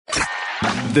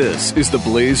This is the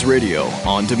Blaze Radio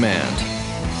on demand.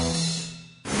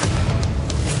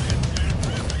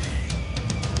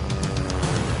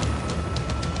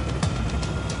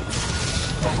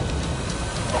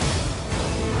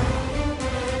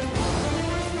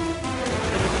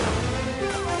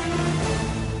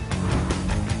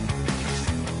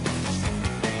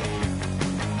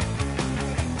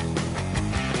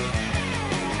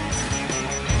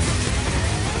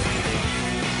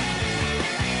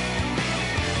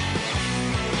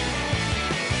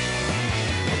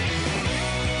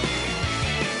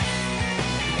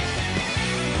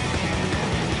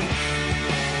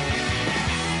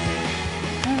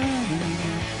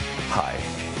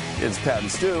 It's Pat and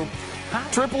Stu.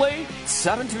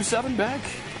 888-727-BECK.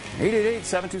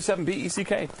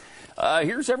 888-727-BECK.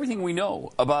 Here's everything we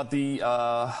know about the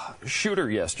shooter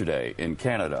yesterday in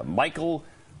Canada. Michael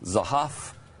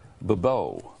Zahaf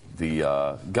Babo,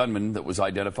 the gunman that was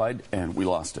identified, and we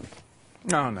lost him.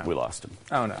 Oh, no. We lost him.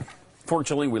 Oh, no.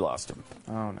 Fortunately, we lost him.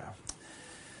 Oh, no.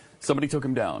 Somebody took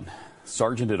him down.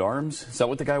 Sergeant at Arms. Is that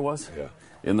what the guy was? Yeah.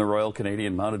 In the Royal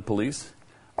Canadian Mounted Police.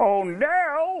 Oh,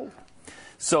 no.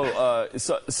 So,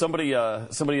 somebody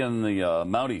in the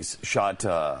Mounties shot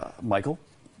Michael,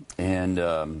 and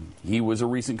he was a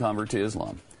recent convert to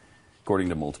Islam, according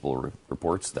to multiple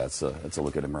reports. That's a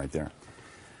look at him right there.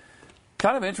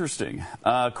 Kind of interesting.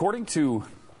 According to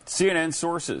CNN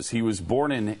sources, he was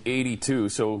born in '82,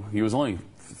 so he was only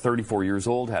 34 years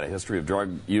old. Had a history of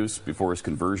drug use before his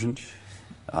conversion.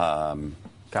 God,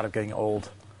 I'm getting old.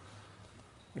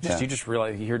 You just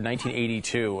realize you hear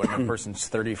 1982 and the person's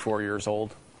 34 years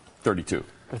old. 32.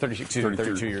 Or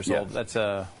 32 years old. That's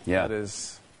that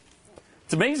is.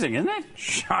 It's amazing, isn't it?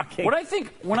 Shocking. When I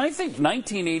think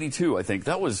 1982, I think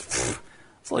that was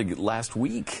it's like last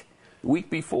week, week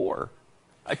before.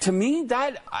 To me,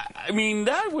 that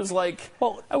was like,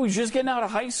 well, I was just getting out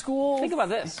of high school. Think about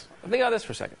this. Think about this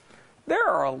for a second. There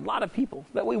are a lot of people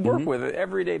that we work with on an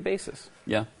everyday basis.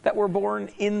 Yeah. That were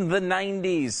born in the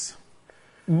 90s.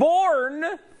 Born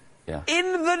in the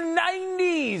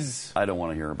 90s. I don't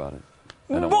want to hear about it.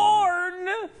 Born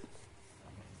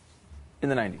in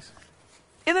the 90s.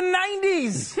 In the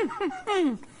 90s.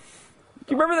 Do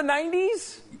you remember the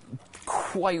 90s?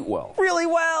 Quite well. Really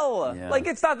well. Yeah. Like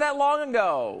it's not that long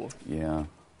ago. Yeah.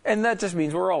 And that just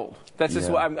means we're old. That's just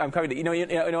what I'm coming to. You know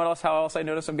what else? How else I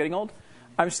notice I'm getting old?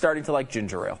 I'm starting to like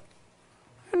ginger ale.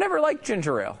 I never liked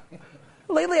ginger ale.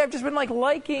 Lately, I've just been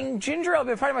liking ginger ale. I've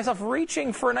been finding myself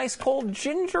reaching for a nice cold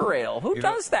ginger ale. Who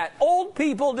does that? Old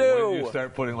people do. When you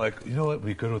start putting you know what would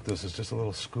be good with this is just a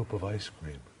little scoop of ice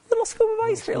cream. Little scoop of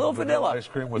ice cream, a little vanilla ice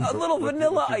cream with a little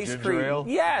vanilla ice cream. Ale?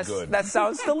 Yes, good. That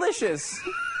sounds delicious.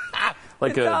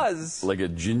 It does. Like a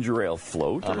ginger ale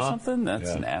float or something?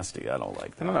 That's nasty. I don't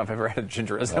like that. I don't know if I've ever had a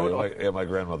ginger ale. My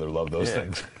grandmother loved those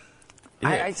things.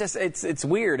 It's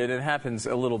weird, and it happens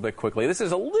a little bit quickly. This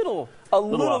is a little bit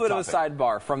of a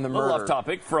sidebar from the murder. A little off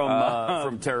topic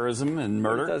from terrorism and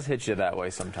murder. It does hit you that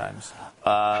way sometimes.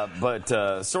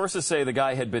 But sources say the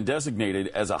guy had been designated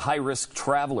as a high-risk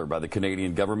traveler by the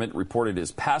Canadian government, reported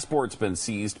his passport's been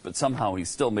seized, but somehow he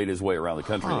still made his way around the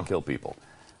country to kill people.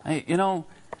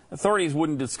 Authorities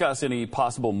wouldn't discuss any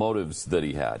possible motives that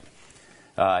he had.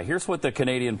 Here's what the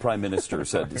Canadian Prime Minister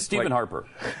said. Stephen Harper.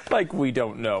 Like we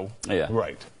don't know. Yeah.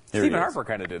 Right. Stephen Harper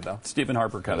kind of did, though. Stephen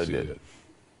Harper kind of did.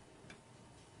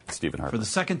 Stephen Harper. For the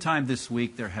second time this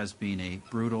week, there has been a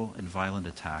brutal and violent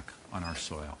attack on our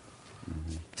soil.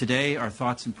 Mm-hmm. Today, our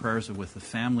thoughts and prayers are with the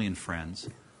family and friends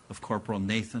of Corporal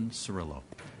Nathan Cirillo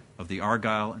of the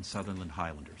Argyll and Sutherland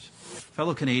Highlanders.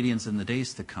 Fellow Canadians, in the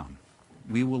days to come,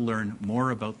 we will learn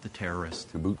more about the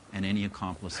terrorist and any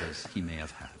accomplices he may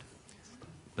have had.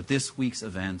 But this week's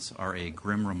events are a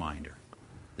grim reminder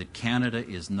that Canada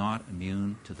is not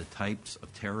immune to the types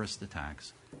of terrorist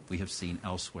attacks we have seen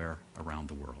elsewhere around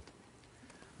the world.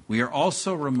 We are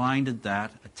also reminded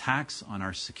that attacks on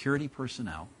our security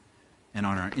personnel and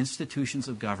on our institutions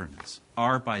of governance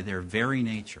are, by their very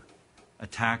nature,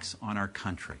 attacks on our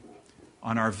country,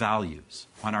 on our values,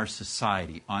 on our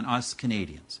society, on us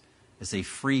Canadians, as a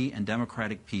free and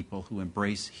democratic people who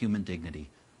embrace human dignity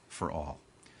for all.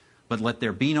 But let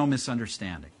there be no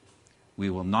misunderstanding. We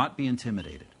will not be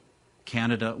intimidated.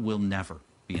 Canada will never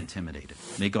be intimidated.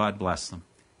 May God bless them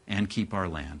and keep our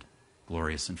land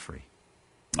glorious and free.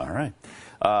 All right.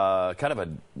 Kind of a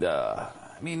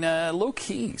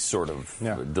low-key sort of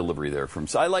delivery there from.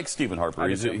 I like Stephen Harper.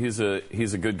 He's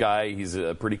a good guy. He's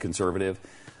a pretty conservative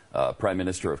Prime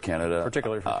Minister of Canada,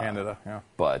 particularly for Canada. Yeah.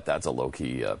 But that's a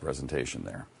low-key presentation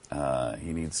there.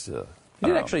 He needs to.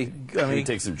 He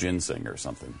take some ginseng or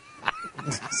something.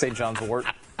 St. John's wort.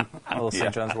 A little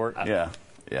St. John's wort. Yeah.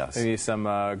 Yes. Maybe some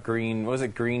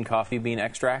green coffee bean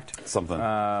extract? Something.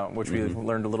 Which we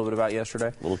learned a little bit about yesterday.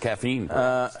 A little caffeine.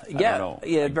 Very.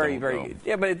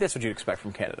 Yeah, but that's what you'd expect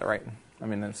from Canada, right? I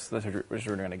mean, that's what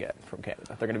you're going to get from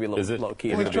Canada. They're going to be a little low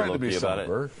key. Well, he's trying to be about it.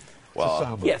 somber.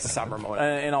 Well, it's a somber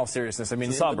moment. In all seriousness, I mean,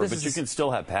 it's somber, but you can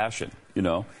still have passion. You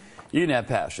know, you can have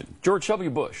passion. George W.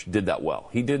 Bush did that well.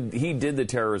 He did the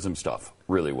terrorism stuff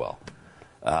really well.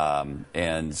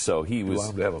 And so he was. You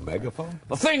want him to have a megaphone?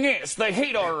 The thing is, they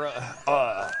hate our.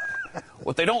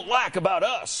 What they don't like about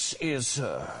us is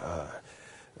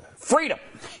freedom.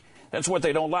 That's what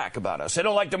they don't like about us. They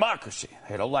don't like democracy.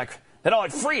 They don't like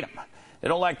freedom. They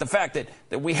don't like the fact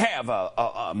that we have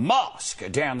a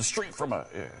mosque down the street from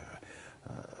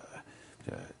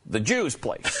the Jews'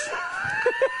 place.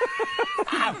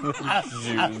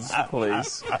 Jews'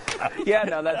 place. Yeah,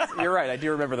 no, you're right. I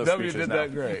do remember those speeches. W did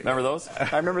that great. Remember those?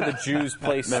 I remember the Jews'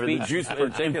 place speech.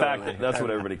 In fact, that's what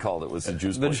everybody called it, was the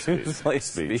Jews' place speech. The Jews' place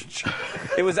speech.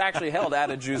 It was actually held at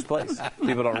a Jews' place.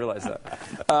 People don't realize that.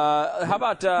 How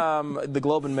about the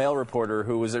Globe and Mail reporter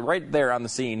who was right there on the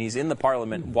scene? He's in the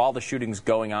Parliament while the shooting's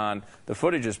going on. The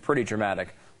footage is pretty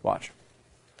dramatic. Watch.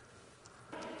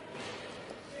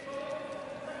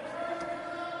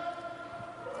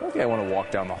 I don't think I want to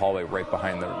walk down the hallway right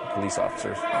behind the police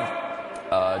officers.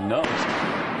 No.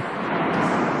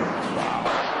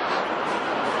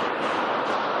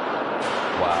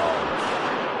 Wow.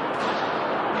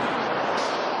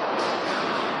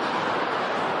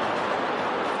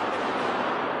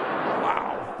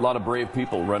 A lot of brave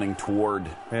people running toward.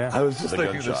 Yeah. I was just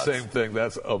thinking gunshots. the same thing.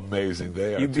 That's amazing.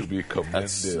 They are to be commended.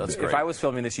 That's great. If I was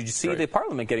filming this, you'd see the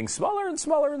Parliament getting smaller and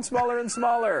smaller and smaller and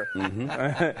smaller.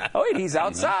 Oh, wait, he's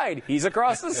outside. He's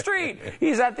across the street.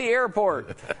 He's at the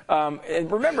airport.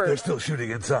 And remember, They're still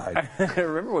shooting inside.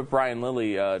 remember what Brian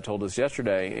Lilly told us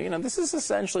yesterday. You know, this is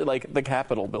essentially like the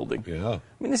Capitol building. Yeah. I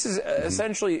mean, this is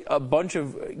essentially a bunch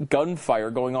of gunfire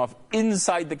going off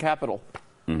inside the Capitol.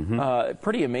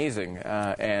 Pretty amazing.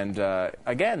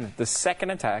 Again, the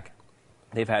second attack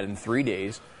they've had in 3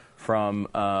 days from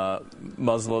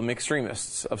Muslim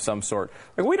extremists of some sort.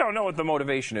 Like, we don't know what the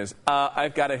motivation is.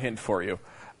 I've got a hint for you.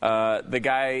 The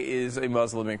guy is a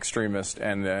Muslim extremist,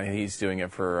 and he's doing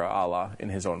it for Allah in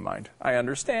his own mind. I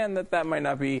understand that might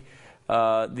not be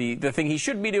the thing he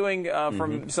should be doing.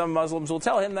 From some Muslims will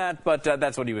tell him that, but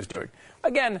that's what he was doing.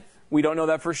 Again, we don't know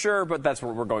that for sure, but that's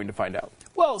what we're going to find out.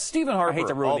 Well, Stephen Harper. I hate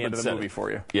to ruin the end of the said movie it.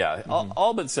 for you. Yeah,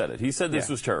 all but said it. He said this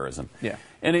was terrorism. Yeah.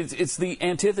 And it's the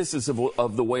antithesis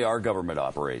of the way our government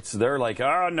operates. They're like,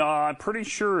 oh, no, I'm pretty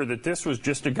sure that this was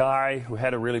just a guy who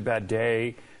had a really bad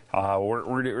day.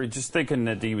 We're just thinking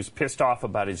that he was pissed off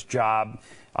about his job.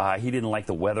 He didn't like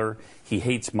the weather. He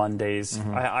hates Mondays.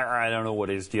 I don't know what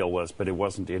his deal was, but it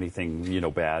wasn't anything,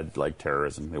 bad like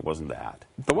terrorism. It wasn't that.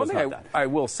 The one thing I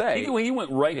will say... He went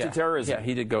right to terrorism. Yeah,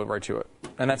 he did go right to it.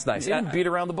 And that's nice. He didn't beat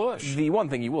around the bush. The one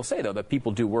thing you will say, though, that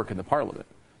people do work in the Parliament.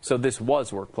 So this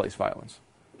was workplace violence.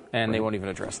 And they won't even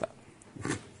address that.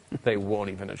 They won't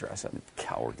even address it.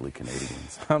 Cowardly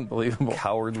Canadians. Unbelievable.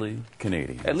 Cowardly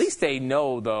Canadians. At least they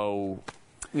know, though,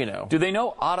 Do they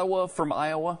know Ottawa from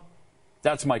Iowa?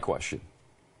 That's my question.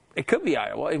 It could be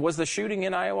Iowa. Was the shooting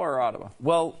in Iowa or Ottawa?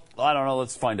 Well, I don't know.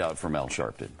 Let's find out from Al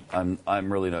Sharpton.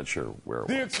 I'm really not sure where it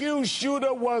was. The accused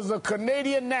shooter was a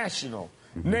Canadian national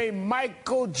named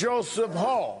Michael Joseph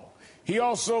Hall. He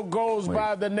also goes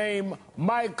by the name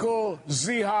Michael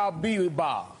Ziha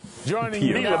Bilbao. Joining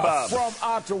you now from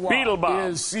Ottawa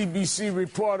is CBC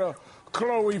reporter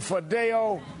Chloe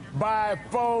Fadeo, by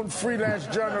phone freelance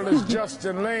journalist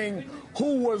Justin Ling,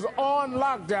 who was on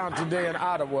lockdown today in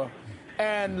Ottawa,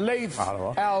 and Laith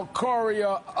Al-Khoury,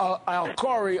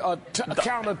 a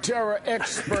counter-terror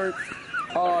expert,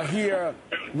 here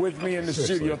with me in the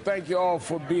studio. Thank you all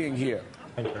for being here.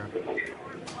 Thank you.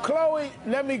 Chloe,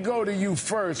 let me go to you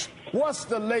first. What's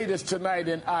the latest tonight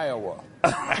in Iowa?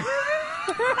 In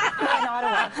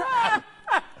Ottawa.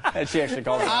 And she actually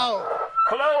called it.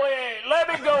 Chloe, let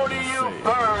me go to you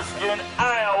first in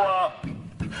Iowa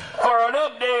for an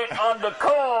update on the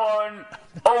corn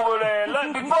over there.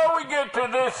 Before we get to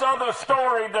this other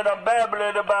story that I'm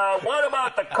babbling about, what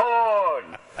about the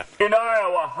corn in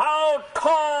Iowa? How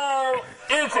tall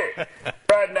is it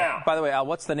right now? By the way, Al,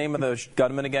 what's the name of the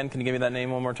gunman again? Can you give me that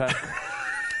name one more time?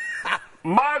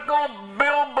 Michael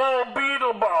Bilbo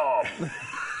Beetlebaum.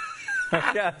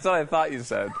 Yeah, that's what I thought you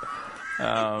said.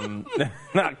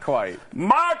 Not quite.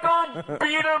 Michael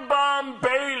Beetlebaum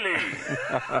Bailey.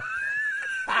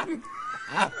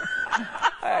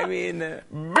 I mean...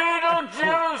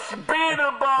 Beetlejuice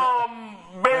Beetlebaum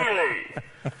Bailey.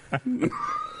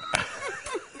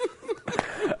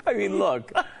 I mean,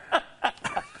 look.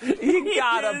 You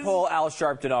gotta pull Al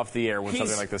Sharpton off the air when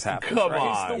something like this happens. Come right?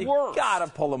 on. He's the worst. You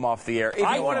gotta pull him off the air.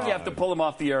 I think you have to pull him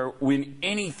off the air when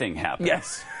anything happens.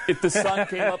 Yes. If the sun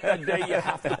came up that day, you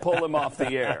have to pull him off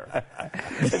the air.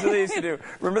 That's what they used to do.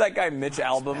 Remember that guy Mitch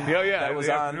Albom? Yeah. That was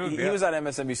on. He was on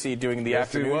MSNBC doing the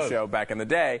Yes, he afternoon was. show back in the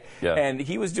day. Yeah. And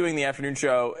he was doing the afternoon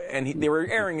show, and they were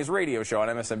airing his radio show on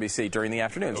MSNBC during the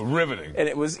afternoons. Riveting. And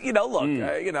it was, look,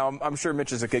 I'm sure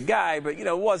Mitch is a good guy, but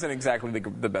it wasn't exactly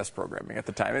the best programming at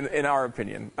the time, in our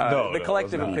opinion, No, the it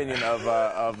collective was not. opinion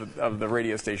of the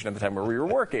radio station at the time where we were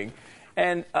working,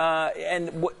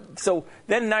 so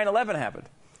then 9/11 happened.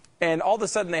 And all of a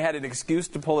sudden, they had an excuse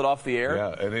to pull it off the air.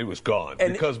 Yeah, and he was gone.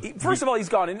 And because first of all, he's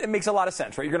gone, and it makes a lot of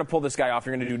sense, right? You're going to pull this guy off.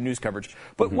 You're going to do news coverage.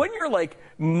 But when you're like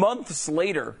months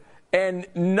later and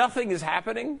nothing is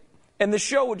happening, and the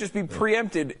show would just be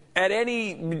preempted at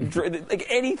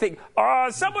anything.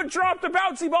 Someone dropped a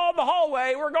bouncy ball in the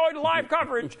hallway. We're going to live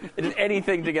coverage.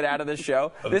 Anything to get out of this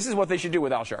show. This is what they should do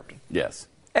with Al Sharpton. Yes.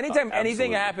 Anytime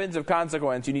anything Absolutely. happens of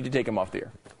consequence, you need to take him off the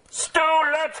air. Stu,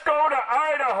 let's go to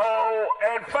Idaho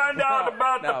and find out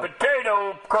about no. the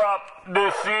potato crop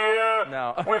this year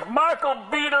No. with Michael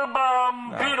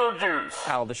Beetlebaum Beetlejuice.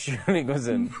 Al, the shooting was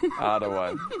in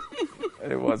Ottawa.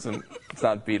 It's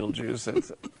not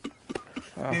Beetlejuice.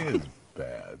 he is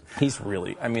bad. He's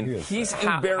really, He's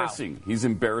embarrassing. He's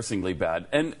embarrassingly bad.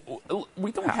 And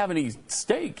we don't have any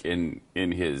stake in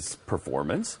his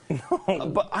performance. No.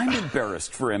 But I'm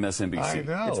embarrassed for MSNBC. I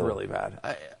know. It's really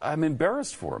bad. I'm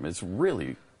embarrassed for him. It's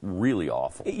really, really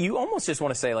awful. You almost just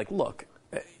want to say, look,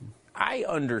 I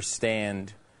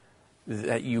understand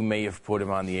that you may have put him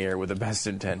on the air with the best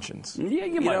intentions. Yeah,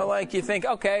 you might. You think,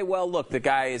 okay, well, look, the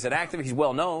guy is an activist. He's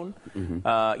well known.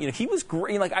 Mm-hmm. He was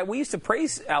great. We used to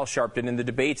praise Al Sharpton in the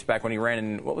debates back when he ran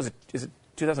in, what was it? Is it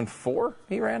 2004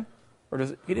 he ran? Or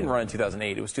he didn't run in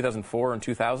 2008. It was 2004 and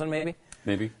 2000 maybe?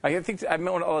 Maybe.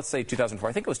 Let's say 2004.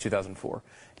 I think it was 2004.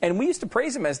 And we used to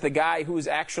praise him as the guy who was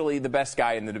actually the best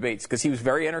guy in the debates because he was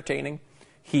very entertaining.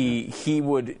 He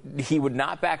would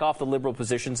not back off the liberal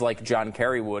positions like John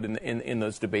Kerry would in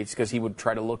those debates because he would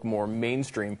try to look more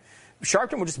mainstream.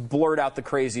 Sharpton would just blurt out the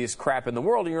craziest crap in the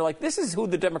world, and you're like, this is who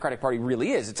the Democratic Party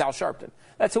really is. It's Al Sharpton.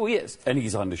 That's who he is. And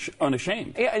he's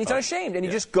unashamed. Yeah, and he's unashamed, and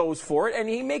he just goes for it, and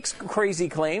he makes crazy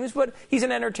claims, but he's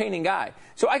an entertaining guy.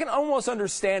 So I can almost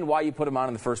understand why you put him on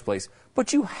in the first place,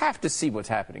 but you have to see what's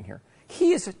happening here.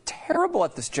 He is terrible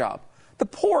at this job. The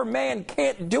poor man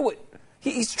can't do it.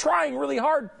 He's trying really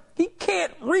hard. He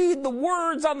can't read the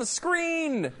words on the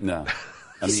screen. No.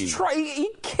 He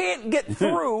can't get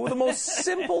through the most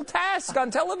simple task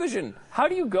on television. How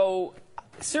do you go...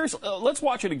 Seriously, let's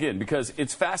watch it again because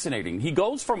it's fascinating. He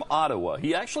goes from Ottawa.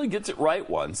 He actually gets it right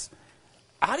once.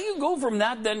 How do you go from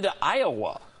that then to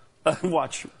Iowa?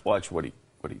 Watch what he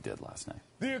did last night.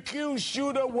 The accused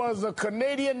shooter was a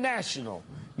Canadian national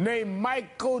named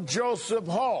Michael Joseph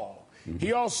Hall.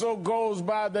 He also goes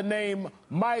by the name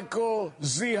Michael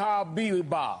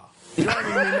Zihabiba. Joining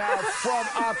me now from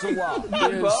Ottawa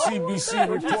is CBC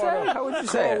reporter How would you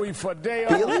say Chloe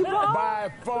Fadeo,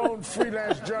 by phone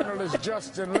freelance journalist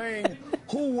Justin Ling,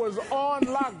 who was on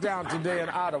lockdown today in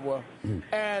Ottawa,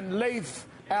 and Laith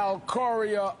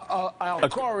Al-Khoury,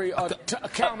 a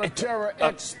counter-terror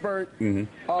expert,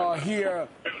 here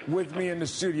with me in the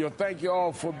studio. Thank you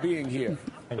all for being here.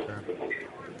 Thank you.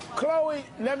 Chloe,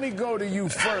 let me go to you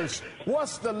first.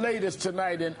 What's the latest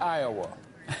tonight in Iowa?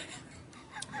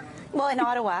 Well, in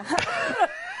Ottawa.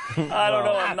 I don't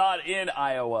know. I'm not in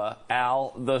Iowa,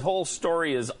 Al. The whole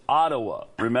story is Ottawa.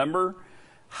 Remember?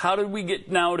 How did we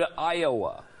get now to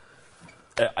Iowa?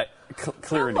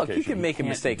 Clear indication. Look, you can make a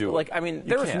mistake. Do it.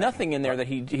 There was nothing in there that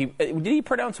he did he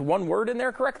pronounce one word in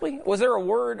there correctly? Was there a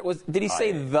word? Did he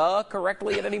say the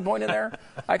correctly at any point in there?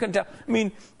 I couldn't tell.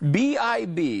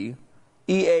 B-I-B-E-A-U.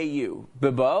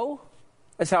 Bibeau?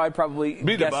 That's how I'd probably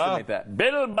guesstimate that.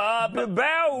 Beetlebomb.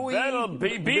 Beetlebomb.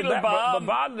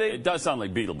 Beetlebomb. It does sound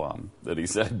like Beetlebomb that he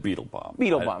said Beetlebomb.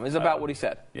 Beetlebomb is about what he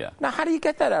said. Yeah. Now, how do you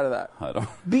get that out of that? I don't.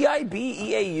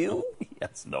 B-I-B-E-A-U?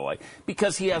 Yes, no idea.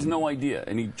 Because he has no idea,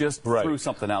 and he just threw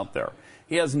something out there.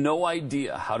 He has no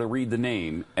idea how to read the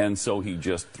name, and so he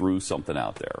just threw something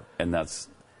out there, and that's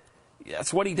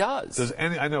what he does.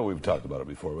 I know we've talked about it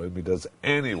before, but does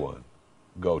anyone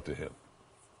go to him?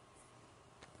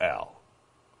 Al.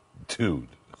 Dude.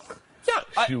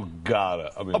 Yeah. You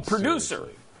gotta. A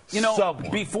producer. Seriously. Someone.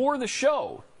 Before the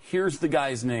show, here's the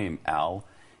guy's name, Al.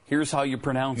 Here's how you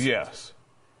pronounce it. Yes.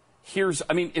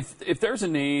 If there's a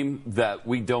name that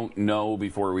we don't know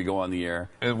before we go on the air,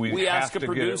 and we ask a have to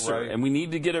producer, get it right. and we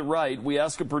need to get it right, we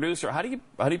ask a producer, how do you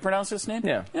pronounce this name?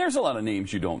 Yeah. And there's a lot of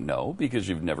names you don't know because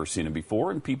you've never seen them before,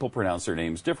 and people pronounce their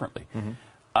names differently.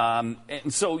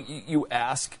 And so you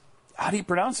ask, how do you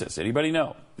pronounce this? Anybody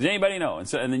know? Does anybody know?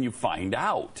 And then you find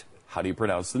out, how do you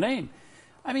pronounce the name?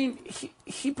 I mean,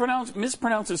 he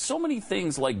mispronounces so many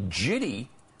things like Jitty.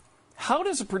 How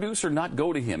does a producer not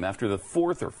go to him after the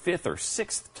 4th or 5th or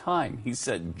 6th time he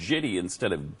said Jitty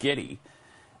instead of Giddy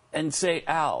and say,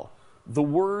 Al, the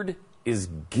word is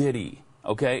giddy,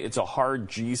 okay? It's a hard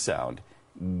G sound.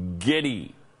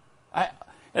 Giddy.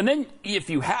 And then, if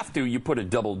you have to, you put a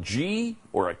double G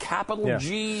or a capital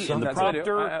G in the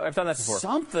prompter. I've done that before.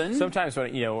 Something. Sometimes,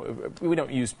 we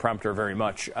don't use prompter very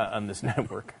much on this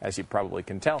network, as you probably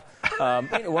can tell.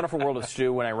 Wonderful World of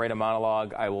Stu, when I write a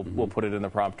monologue, we'll put it in the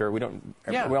prompter. We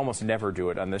almost never do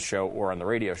it on this show or on the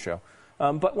radio show.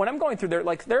 But when I'm going through there,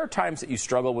 there are times that you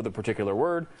struggle with a particular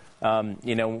word.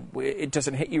 It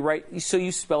doesn't hit you right, so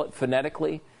you spell it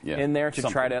phonetically in there to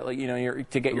try to,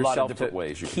 to get yourself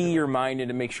to key your mind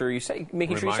into make sure you say,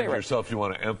 making sure you say it right. Remind yourself you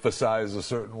want to emphasize a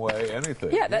certain way,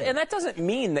 anything. Yeah, and that doesn't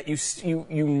mean that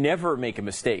you never make a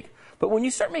mistake. But when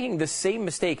you start making the same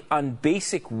mistake on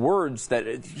basic words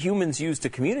that humans use to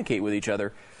communicate with each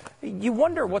other, you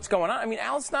wonder what's going on. I mean,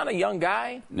 Al's not a young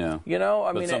guy. No.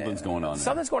 But something's going on.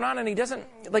 Something's going on, and he doesn't,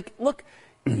 look,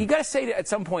 you got to say at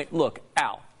some point, look,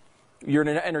 Al, you're an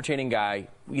entertaining guy.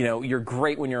 You're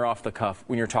great when you're off the cuff,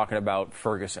 when you're talking about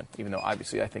Ferguson, even though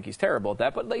obviously I think he's terrible at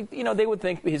that. But, they would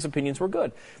think his opinions were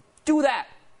good. Do that.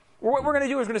 What we're going to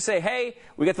do is we're going to say, hey,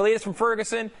 we got the latest from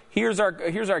Ferguson. Here's our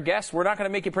guest. We're not going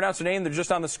to make you pronounce their name. They're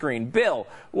just on the screen. Bill,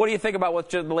 what do you think about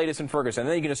what's the latest in Ferguson? And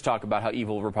then you can just talk about how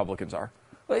evil Republicans are.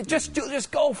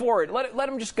 Just go for it. Let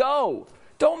him just go.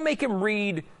 Don't make him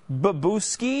read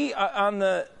Babuski on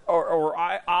the or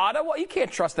Ottawa. You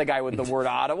can't trust the guy with the word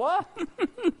Ottawa.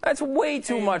 That's way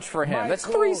too much for him. That's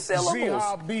 3 syllables.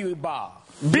 Bielba.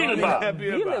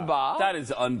 That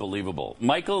is unbelievable.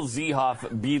 Michael Ziehoff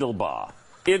Bielba.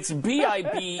 It's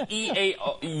Bibeau.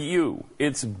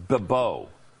 It's Bebo.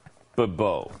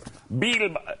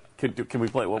 Bielba. Can we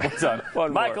play it one more time?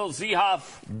 Michael Ziehoff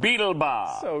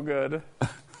Bielba. So good.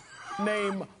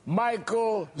 Name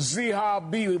Michael Zia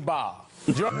Bilba.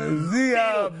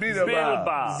 Zia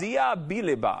Bilba.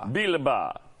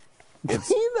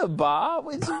 It's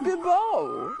Bilba. It's Bilbo.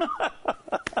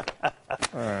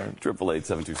 All right.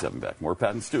 888-727 back. More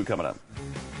Pat and Stu coming up.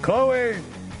 Chloe.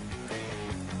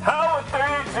 How are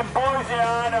things in Boise,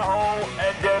 Idaho,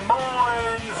 and Des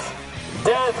Moines,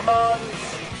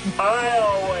 Desmond's,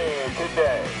 Iowa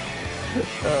today?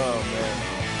 Oh, man.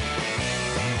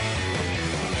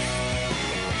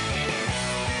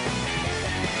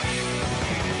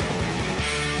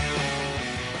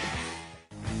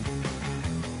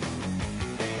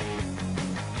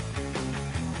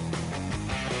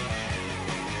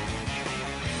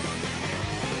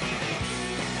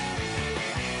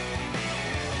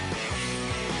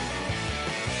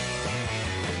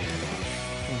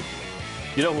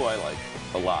 You know who I like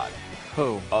a lot?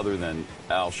 Who? Other than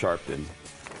Al Sharpton.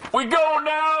 We go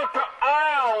now to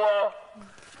Iowa,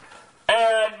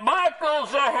 and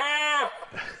Michael's a half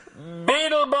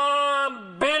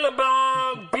Beetlebomb,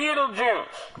 Beetlejuice.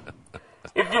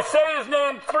 If you say his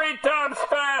name 3 times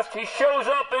fast, he shows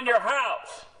up in your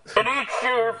house and eats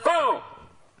your food.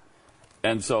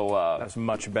 And so that's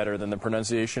much better than the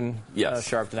pronunciation. Yes,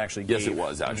 Sharpton actually gave. Yes, it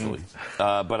was actually.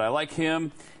 But I like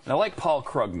him, and I like Paul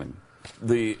Krugman,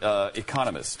 the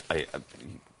economist. He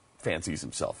fancies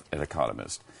himself an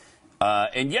economist.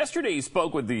 And yesterday he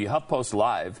spoke with the HuffPost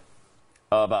Live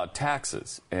about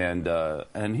taxes, and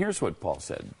here's what Paul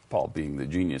said. Paul, being the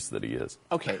genius that he is.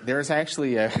 Okay, there's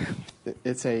actually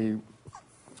it's a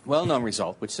well-known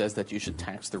result which says that you should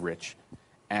tax the rich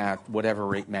at whatever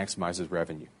rate maximizes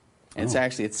revenue. And it's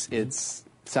actually it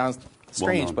sounds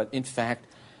strange, but in fact,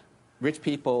 rich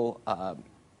people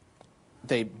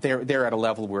they're at a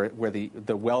level where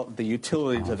the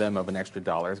utility to them of an extra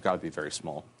dollar has got to be very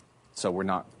small. So we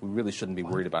really shouldn't be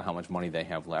worried about how much money they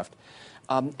have left.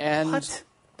 And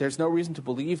there's no reason to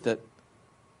believe that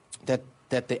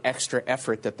the extra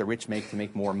effort that the rich make to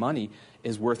make more money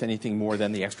is worth anything more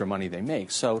than the extra money they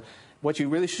make. So what you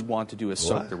really should want to do is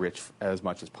soak the rich as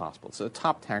much as possible. So the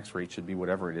top tax rate should be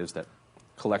whatever it is that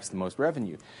collects the most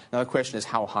revenue. Now the question is,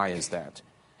 how high is that?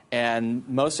 And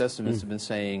most estimates have been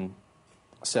saying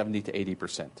 70 to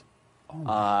 80%.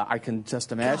 I can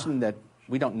just imagine that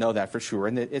we don't know that for sure,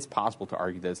 and it's possible to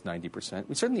argue that it's 90%.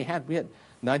 We had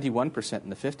 91% in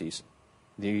the 50s.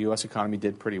 The U.S. economy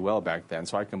did pretty well back then,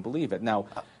 so I can believe it. Now,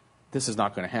 this is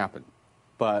not going to happen,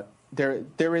 but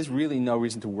there is really no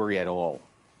reason to worry at all.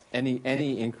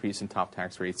 Any increase in top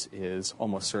tax rates is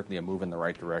almost certainly a move in the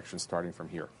right direction starting from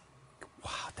here.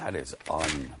 Wow, that is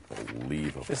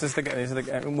unbelievable. This is the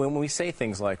guy. When we say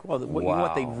things like, well,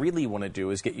 what they really want to do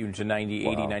is get you to 90,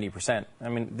 80, 90%. I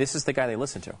mean, this is the guy they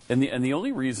listen to. And the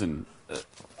only reason,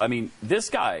 this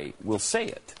guy will say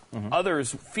it. Mm-hmm.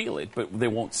 Others feel it, but they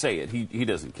won't say it. He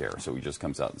doesn't care, so he just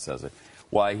comes out and says it.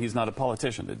 Why? He's not a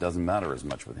politician. It doesn't matter as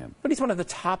much with him. But he's one of the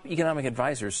top economic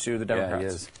advisors to the Democrats. Yeah,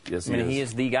 he is. Yes, I mean, he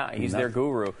is the guy. He's their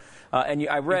guru.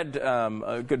 I read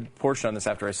a good portion on this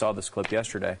after I saw this clip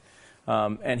yesterday.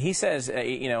 And he says,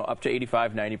 up to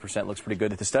 85, 90% looks pretty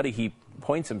good. The study he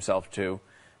points himself to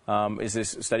is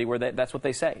this study where that's what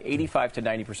they say. 85 to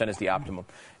 90% is the optimum.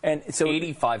 And so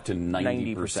 85 to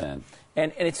 90%.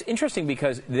 And it's interesting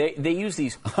because they use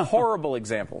these horrible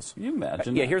examples. Can you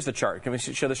imagine? Yeah, here's the chart. Can we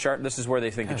show the chart? This is where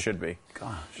they think it should be.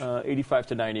 Gosh. 85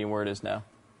 to 90 and where it is now.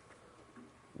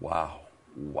 Wow.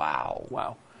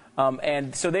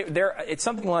 And so it's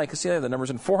something like, let's see the numbers,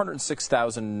 in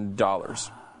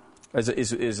 $406,000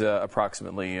 is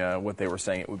approximately what they were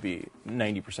saying it would be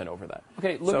 90% over that.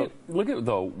 Okay, look at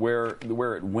though where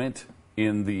it went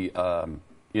in the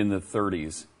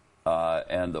 30s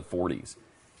and the 40s,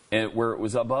 and where it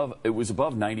was above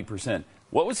 90%.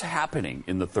 What was happening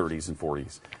in the 30s and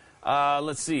 40s?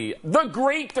 Let's see, the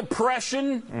Great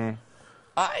Depression.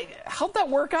 How'd that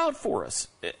work out for us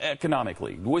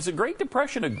economically? Was the Great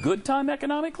Depression a good time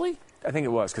economically? I think it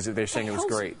was, because they're saying it was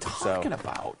great. Talking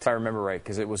about, if I remember right,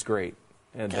 because it was great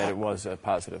and that it was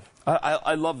positive.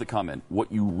 I love the comment.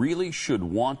 What you really should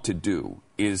want to do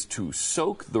is to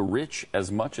soak the rich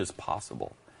as much as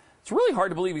possible. It's really hard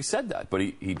to believe he said that, but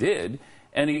he did,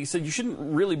 and he said you shouldn't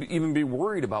really even be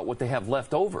worried about what they have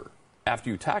left over after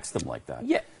you tax them like that.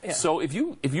 Yeah. So if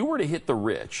you were to hit the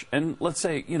rich, and let's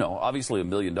say, obviously $1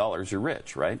 million, you're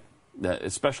rich, right?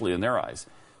 Especially in their eyes.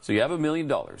 So you have $1 million.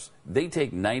 They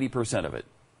take 90% of it.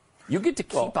 You get to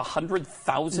keep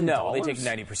 $100,000. No, they take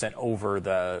 90% over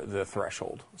the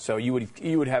threshold. So you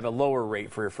would have a lower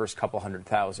rate for your first couple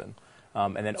 $100,000,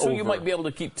 and then so you might be able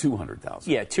to keep $200,000.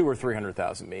 Yeah, $200,000 or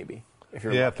 $300,000 maybe. If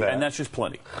you're lucky. And that's just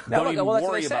plenty. Now, Don't even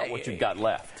worry about what you've got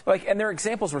left. And their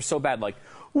examples were so bad. Like,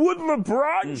 would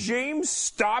LeBron James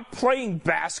stop playing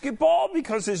basketball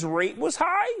because his rate was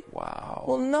high? Wow.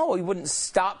 Well, no, he wouldn't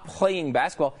stop playing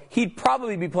basketball. He'd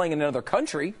probably be playing in another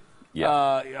country.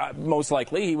 Yeah. Most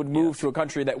likely, he would move to a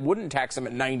country that wouldn't tax him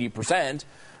at 90%.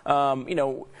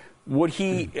 Would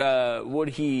he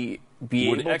be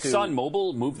Would able to...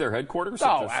 ExxonMobil move their headquarters?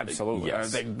 Oh, absolutely.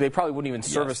 Yes. They probably wouldn't even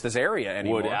service this area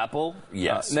anymore. Would Apple?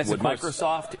 Yes. Would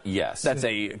Microsoft? Yes. That's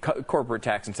a corporate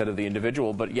tax instead of the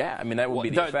individual, but yeah, I mean, that would be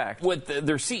the effect.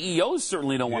 Their CEOs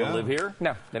certainly don't want to live here.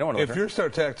 No, they don't want to live here. If you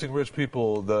start taxing rich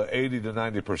people the 80 to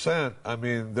 90%, I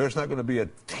mean, there's not going to be a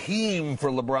team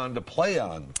for LeBron to play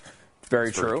on.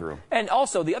 Very true. And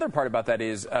also, the other part about that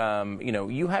is,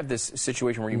 you have this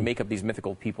situation where you make up these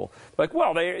mythical people. Like,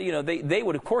 well, they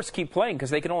would, of course, keep playing because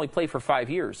they can only play for 5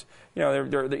 years.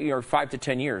 They're 5 to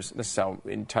 10 years. This is how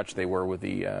in touch they were with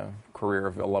the career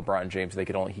of LeBron James. He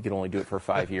could only do it for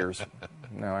 5 years.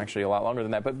 No, actually, a lot longer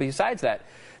than that. But besides that,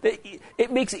 it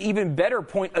makes an even better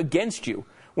point against you.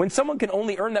 When someone can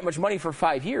only earn that much money for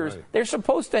 5 years, they're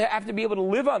supposed to have to be able to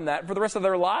live on that for the rest of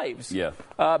their lives. Yeah.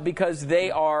 Because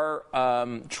they are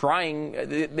trying,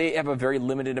 they have a very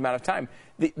limited amount of time.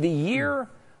 The year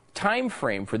time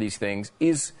frame for these things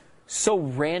is so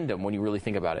random when you really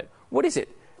think about it. What is it?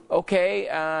 Okay,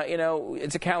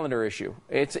 it's a calendar issue.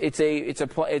 It's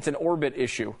an orbit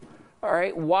issue. All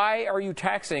right, why are you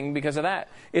taxing because of that?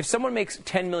 If someone makes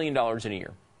 $10 million in a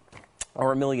year,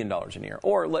 or $1 million in a year,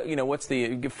 or what's the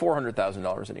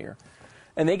 $400,000 in a year,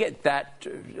 and they get that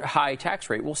high tax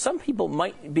rate. Well, some people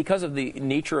might, because of the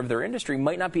nature of their industry,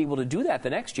 might not be able to do that the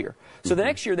next year. So the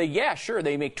next year, they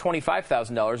make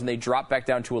 $25,000 and they drop back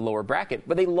down to a lower bracket,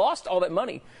 but they lost all that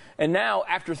money. And now,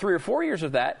 after 3 or 4 years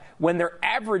of that, when their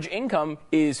average income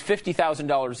is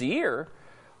 $50,000 a year,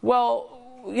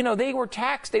 well, they were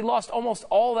taxed. They lost almost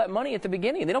all that money at the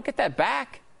beginning. They don't get that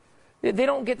back. They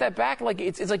don't get that back. Like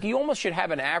it's like you almost should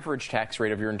have an average tax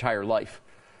rate of your entire life.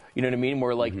 You know what I mean?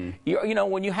 Where like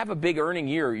when you have a big earning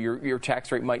year, your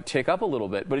tax rate might tick up a little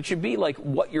bit, but it should be like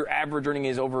what your average earning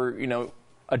is over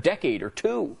a decade or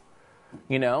two.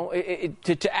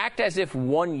 To act as if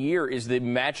 1 year is the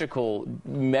magical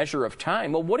measure of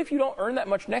time. Well, what if you don't earn that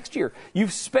much next year?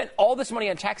 You've spent all this money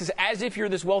on taxes as if you're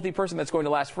this wealthy person that's going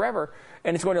to last forever,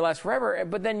 and it's going to last forever.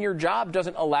 But then your job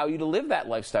doesn't allow you to live that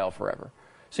lifestyle forever.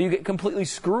 So you get completely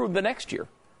screwed the next year.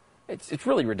 It's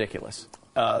really ridiculous.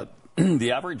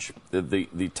 The average,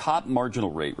 the top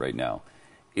marginal rate right now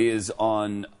is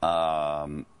on,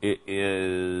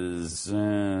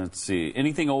 let's see,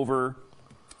 anything over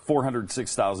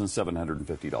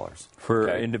 $406,750 for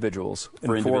okay? individuals,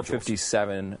 For and individuals.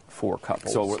 $457 for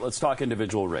couples. So let's talk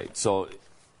individual rate. So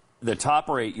the top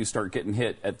rate, you start getting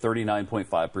hit at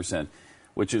 39.5%,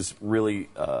 which is really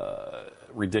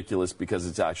ridiculous because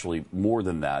it's actually more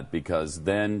than that, because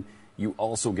then you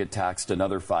also get taxed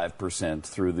another 5%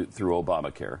 through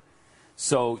Obamacare.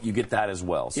 So you get that as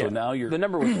well. So now the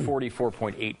number was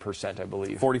 44.8%, I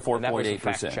believe. 44.8%. And that was a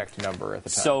fact-checked number at the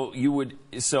time.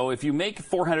 So if you make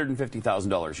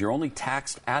 $450,000, you're only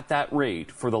taxed at that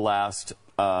rate for the last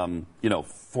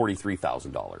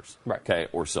 $43,000, right? Okay,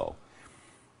 or so.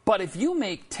 But if you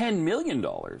make $10 million,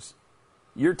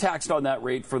 you're taxed on that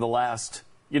rate for the last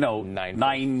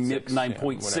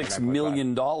 $9.6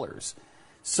 million.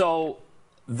 So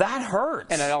that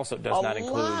hurts. And it also does not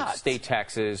include state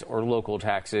taxes or local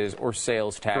taxes or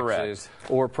sales taxes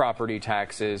or property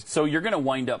taxes. So you're going to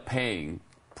wind up paying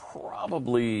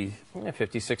probably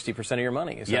 50-60% of your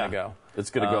money is going to go.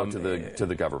 It's going to go to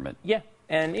the government. Yeah.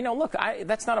 And look,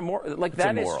 that's not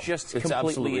that is just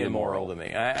completely immoral to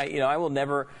me. I will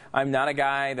never. I'm not a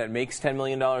guy that makes $10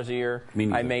 million a year.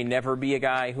 I may never be a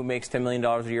guy who makes $10 million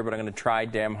a year, but I'm going to try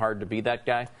damn hard to be that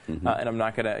guy. And I'm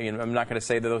not going to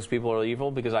say that those people are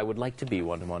evil, because I would like to be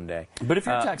one day. But if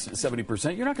you're taxed at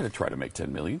 70%, you're not going to try to make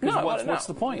 $10 million. No, what's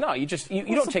the point? No, you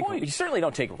certainly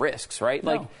don't take risks, right?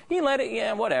 No. Like, you let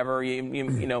it, whatever. You're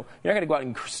not going to go out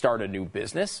and start a new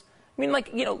business. I mean,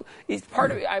 it's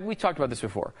part of we talked about this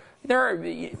before.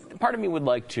 Part of me would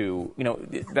like to,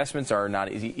 investments are not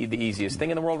the easiest thing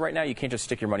in the world right now. You can't just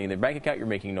stick your money in the bank account. You're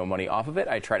making no money off of it.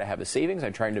 I try to have a savings.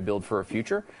 I'm trying to build for a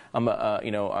future.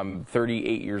 I'm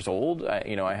 38 years old.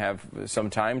 I have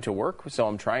some time to work, so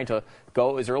I'm trying to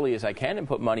go as early as I can and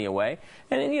put money away.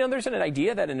 And there's an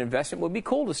idea that an investment would be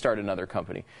cool to start another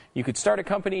company. You could start a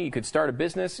company. You could start a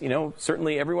business.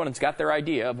 Certainly everyone's got their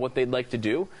idea of what they'd like to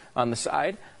do on the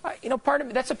side. Part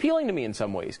of it, that's appealing to me in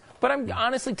some ways, but I'm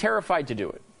honestly terrified to do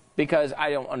it because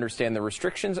I don't understand the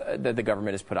restrictions that the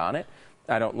government has put on it.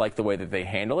 I don't like the way that they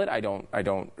handle it.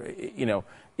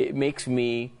 It makes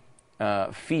me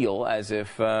feel as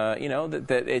if,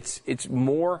 that it's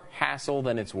more hassle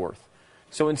than it's worth.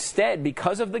 So instead,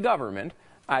 because of the government,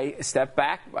 I step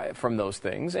back from those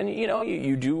things, and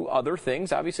you do other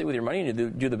things, obviously, with your money, and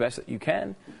you do the best that you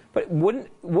can. But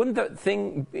wouldn't the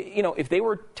thing, if they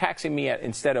were taxing me at,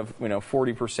 instead of 40%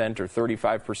 or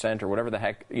 35% or whatever the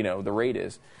heck the rate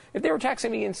is, if they were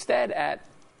taxing me instead at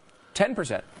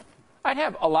 10%, I'd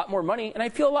have a lot more money, and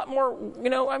I'd feel a lot more.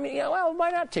 Well,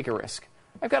 why not take a risk?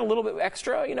 I've got a little bit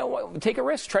extra. Take a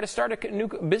risk. Try to start a new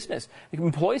business. You can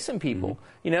employ some people.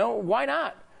 Why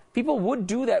not? People would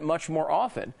do that much more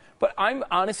often. But I'm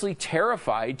honestly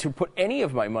terrified to put any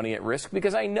of my money at risk,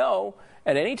 because I know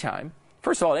at any time,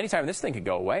 first of all, at any time this thing could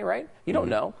go away, right? You don't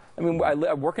know. I mean,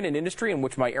 I work in an industry in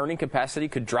which my earning capacity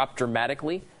could drop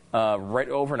dramatically right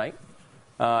overnight.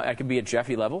 I could be at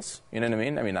Jeffy levels. You know what I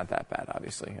mean? I mean, not that bad,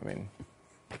 obviously. I mean,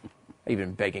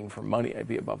 even begging for money, I'd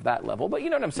be above that level. But you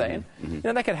know what I'm saying?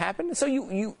 That could happen. So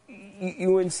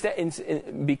you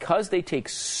instead, because they take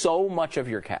so much of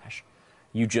your cash,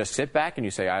 you just sit back and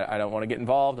you say, I don't want to get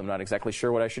involved. I'm not exactly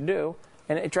sure what I should do.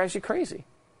 And it drives you crazy.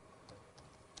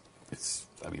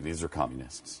 These are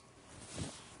communists.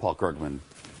 Paul Krugman.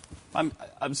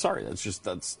 I'm sorry.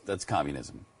 That's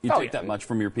communism. You take that much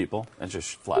from your people. That's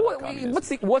just flat out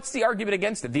communism. What's the argument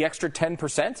against it? The extra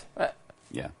 10%?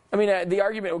 Yeah. I mean, the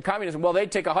argument with communism, well,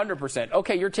 they'd take 100%.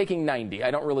 Okay, you're taking 90.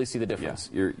 I don't really see the difference.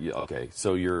 Yeah. Okay.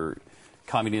 So you're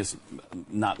communist,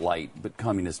 not light, but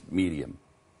communist medium.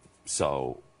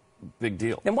 So, big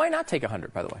deal. Then why not take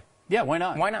 100, by the way? Yeah, why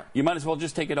not? Why not? You might as well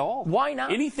just take it all. Why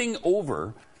not? Anything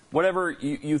over whatever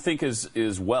you think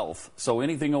is wealth, so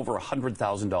anything over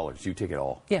 $100,000, you take it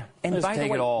all. Yeah, and just by the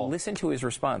take way, it all. listen to his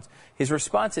response. His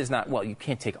response is not, well, you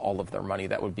can't take all of their money.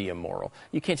 That would be immoral.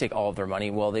 You can't take all of their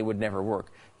money. Well, they would never work.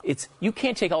 You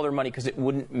can't take all their money because it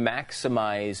wouldn't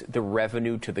maximize the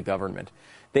revenue to the government.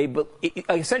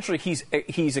 Essentially,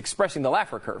 he's expressing the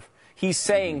Laffer curve. He's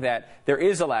saying that there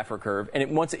is a Laffer curve, and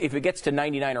if it gets to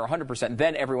 99 or 100%,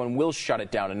 then everyone will shut it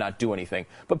down and not do anything.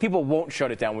 But people won't shut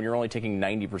it down when you're only taking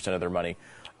 90% of their money.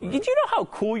 Right. Did you know how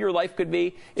cool your life could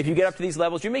be if you get up to these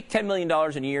levels? You make $10 million a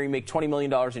year, you make $20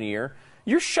 million a year.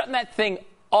 You're shutting that thing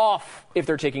off if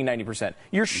they're taking 90%.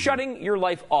 You're shutting your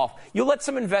life off. You'll let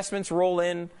some investments roll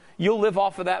in. You'll live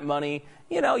off of that money.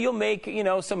 You'll make,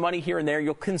 some money here and there.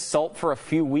 You'll consult for a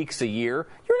few weeks a year.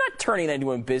 You're not turning that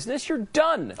into a business. You're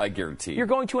done. I guarantee You're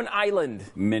going to an island.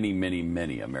 many, many,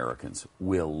 many Americans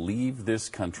will leave this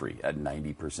country at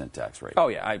 90% tax rate. Oh,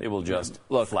 yeah. They will just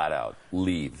flat out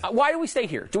leave. Why do we stay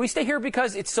here? Do we stay here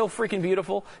because it's so freaking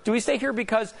beautiful? Do we stay here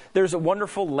because there's a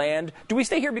wonderful land? Do we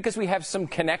stay here because we have some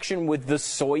connection with the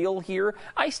soil here?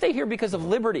 I stay here because of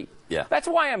liberty. Yeah. That's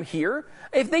why I'm here.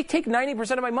 If they take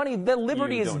 90% of my money, the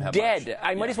liberty You is don't have dead. much.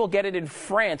 I might as well get it in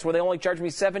France where they only charge me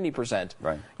 70%.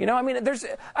 Right. You know, I mean,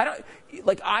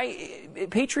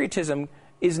 patriotism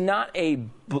is not a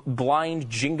blind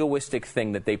jingoistic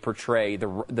thing that they portray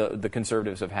the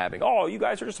conservatives of having. Oh, you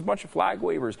guys are just a bunch of flag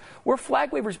wavers. We're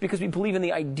flag wavers because we believe in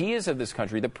the ideas of this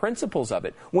country, the principles of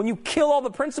it. When you kill all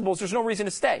the principles, there's no reason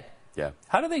to stay. Yeah.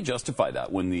 How do they justify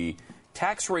that when the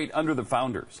tax rate under the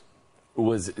founders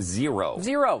was zero?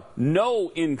 Zero.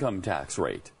 No income tax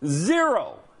rate.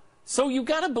 Zero. So you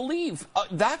got to believe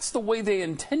that's the way they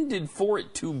intended for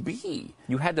it to be.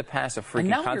 You had to pass a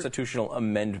freaking constitutional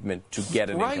amendment to get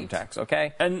an income tax,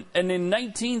 okay? And in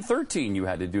 1913 you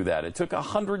had to do that. It took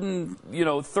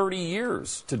 130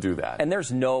 years to do that. And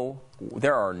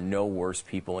there are no worse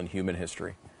people in human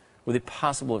history, with the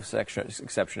possible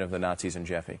exception of the Nazis and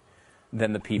Jeffy,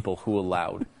 than the people who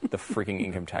allowed the freaking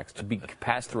income tax to be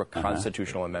passed through a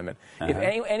constitutional amendment. If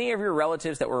any of your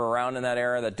relatives that were around in that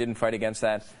era that didn't fight against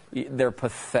that, they're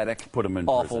pathetic, Put them in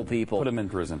awful prison. people. Put them in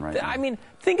prison right now. I mean,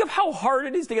 think of how hard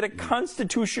it is to get a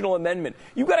constitutional amendment.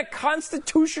 You got a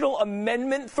constitutional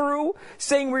amendment through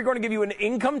saying we're going to give you an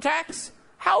income tax?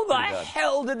 How the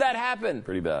hell did that happen?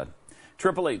 Pretty bad.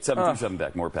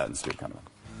 888-727-BECK. More Pat and Stu coming up.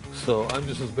 So I'm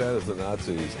just as bad as the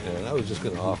Nazis, and I was just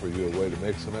going to offer you a way to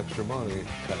make some extra money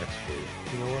tax-free.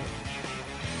 You know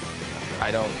what?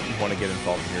 I don't want to get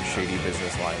involved in your shady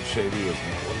business line. Shady is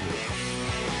not what it is.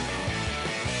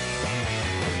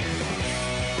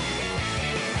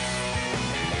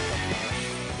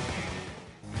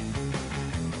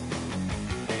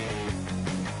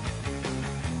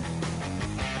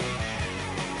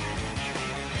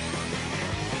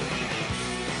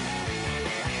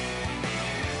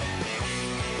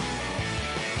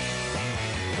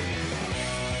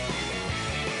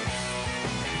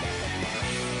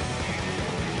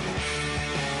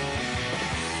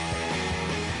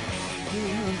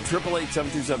 Triple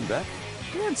 8-727-BECK.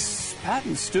 It's Pat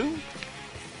and Stu.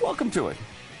 Welcome to it.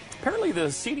 Apparently the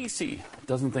CDC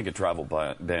doesn't think a travel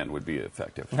ban would be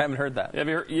effective. I haven't heard that. Have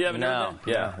you heard, you haven't heard that?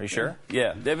 Yeah. Are you sure?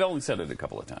 Yeah. They've only said it a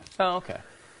couple of times. Oh, okay.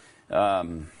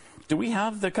 Do we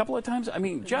have the couple of times? I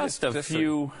mean, just a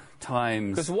few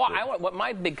times. Because what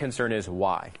my big concern is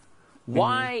why.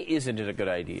 Why isn't it a good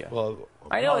idea? Well,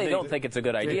 I know they don't think it's a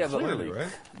good idea, but clearly, right?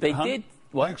 they did.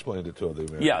 What? I explained it to the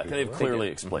American Yeah, people, they've right? clearly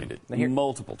explained it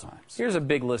multiple times. Here's a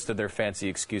big list of their fancy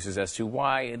excuses as to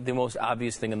why the most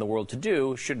obvious thing in the world to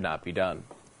do should not be done.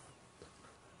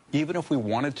 Even if we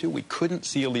wanted to, we couldn't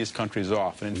seal these countries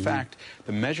off. And in fact,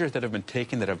 the measures that have been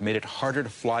taken that have made it harder to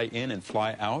fly in and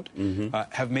fly out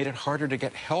have made it harder to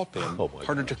get help in,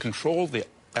 harder to control the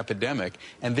epidemic,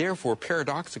 and therefore,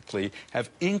 paradoxically, have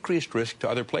increased risk to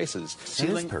other places.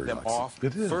 Sealing them off,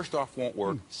 first off, won't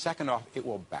work. Second off, it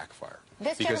will backfire.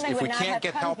 Because if we can't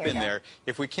get help in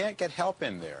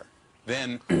there,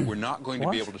 then we're not going to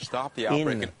be able to stop the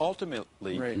outbreak, and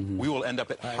ultimately, we will end up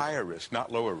at higher risk,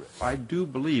 not lower risk. I do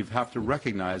believe, have to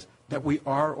recognize that we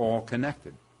are all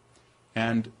connected.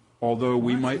 And although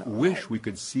we might wish we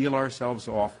could seal ourselves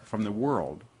off from the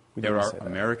world, there are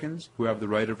Americans who have the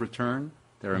right of return.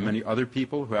 There are many other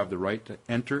people who have the right to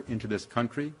enter into this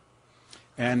country.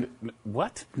 And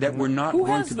that we're not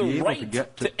going to be able to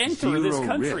get to enter this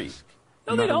country? Risk,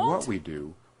 no matter what we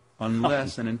do,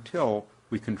 unless and until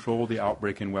we control the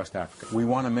outbreak in West Africa. We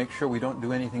want to make sure we don't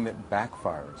do anything that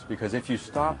backfires, because if you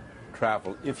stop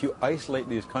travel, if you isolate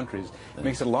these countries, it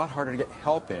makes it a lot harder to get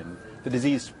help in. The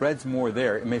disease spreads more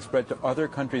there. It may spread to other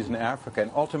countries in Africa, and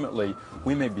ultimately,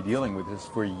 we may be dealing with this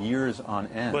for years on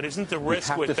end. But isn't the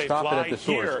risk we have to stop it at the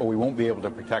source, here, or we won't be able to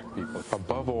protect people?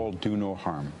 Above all, do no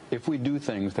harm. If we do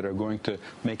things that are going to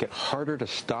make it harder to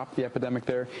stop the epidemic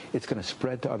there, it's going to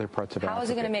spread to other parts of Africa. How is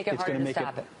it going to make it harder to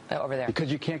stop it over there?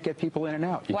 Because you can't get people in and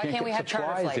out. You Why can't we have charter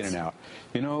supplies flights? in and out.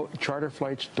 You know, charter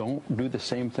flights don't do the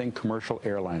same thing commercial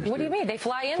airlines What do you mean? They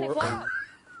fly in, they fly out.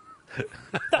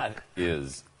 That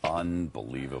is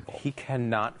unbelievable. He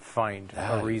cannot find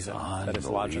a reason that is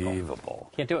logical.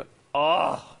 Unbelievable. Can't do it.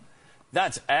 Oh,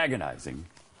 that's agonizing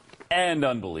and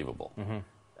unbelievable.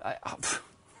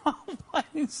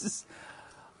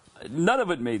 None of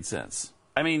it made sense.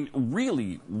 I mean,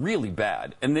 really, really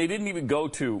bad. And they didn't even go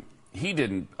to, he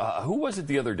didn't, who was it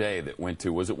the other day that went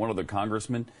to, was it one of the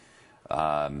congressmen?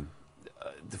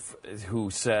 who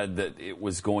said that it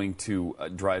was going to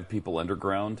drive people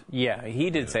underground. Yeah, he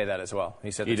did say that as well.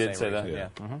 He said he the did same say reason.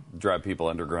 that. Yeah. Mm-hmm. Drive people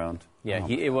underground. Yeah,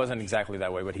 it wasn't exactly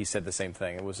that way, but he said the same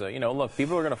thing. It was, look,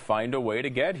 people are going to find a way to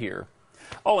get here.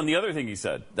 Oh, and the other thing he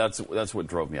said, that's what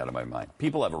drove me out of my mind.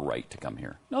 People have a right to come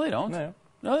here. No, they don't.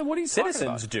 No, what are you talking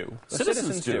Citizens about? do.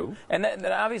 Citizens do. And then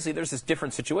obviously there's this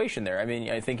different situation there. I mean,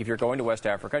 I think if you're going to West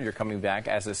Africa and you're coming back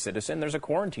as a citizen, there's a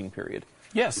quarantine period.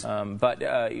 Yes. But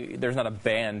there's not a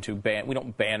ban to ban. We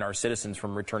don't ban our citizens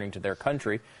from returning to their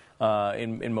country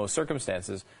in most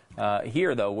circumstances.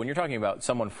 Here, though, when you're talking about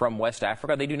someone from West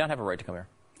Africa, they do not have a right to come here.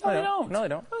 No, they don't. No, they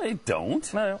don't. No, they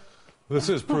don't. No, they don't. This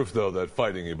is proof, though, that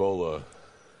fighting Ebola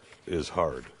is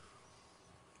hard.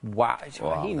 Wow,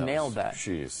 he nailed that.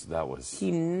 Jeez, that was...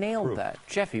 He nailed that.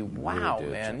 Jeffy, wow, really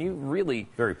did, man. Jeffy. You really...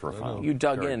 Very profound. You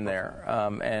dug in there.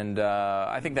 And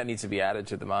I think that needs to be added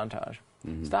to the montage.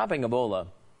 Mm-hmm. Stopping Ebola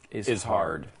is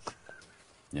hard.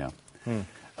 Yeah.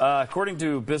 According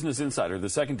to Business Insider, the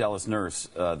second Dallas nurse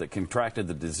that contracted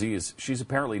the disease, she's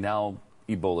apparently now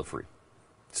Ebola-free.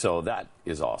 So that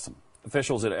is awesome.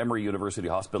 Officials at Emory University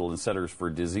Hospital and Centers for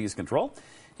Disease Control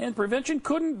and Prevention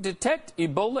couldn't detect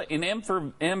Ebola in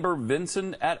Amber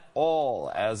Vinson at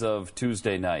all as of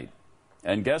Tuesday night.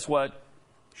 And guess what?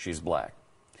 She's black.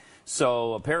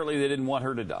 So apparently they didn't want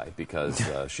her to die because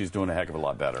she's doing a heck of a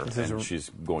lot better and she's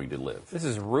going to live. This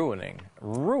is ruining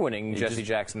Jesse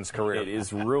Jackson's career. It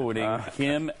is ruining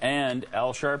him and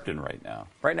Al Sharpton right now.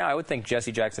 Right now, I would think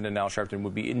Jesse Jackson and Al Sharpton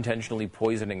would be intentionally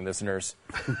poisoning this nurse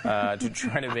to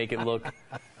try to make it look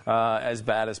as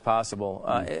bad as possible.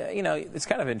 It's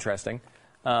kind of interesting.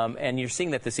 And you're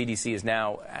seeing that the CDC is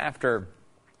now, after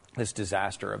this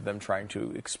disaster of them trying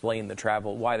to explain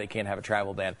why they can't have a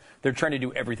travel ban, they're trying to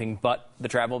do everything but the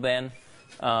travel ban,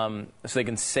 so they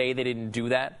can say they didn't do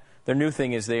that. Their new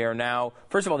thing is they are now,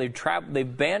 first of all,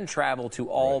 they've banned travel to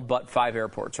all but 5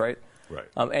 airports, right? Right.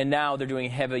 And now they're doing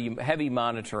heavy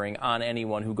monitoring on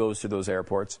anyone who goes to those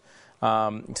airports.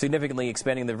 Significantly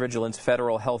expanding their vigilance,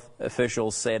 federal health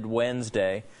officials said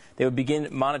Wednesday they would begin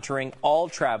monitoring all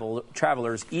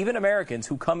travelers, even Americans,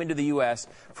 who come into the U.S.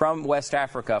 from West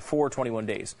Africa for 21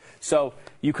 days. So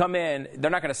you come in, they're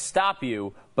not going to stop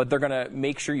you, but they're going to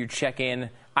make sure you check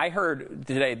in. I heard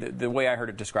today, the way I heard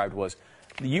it described was,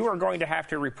 you are going to have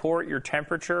to report your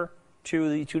temperature to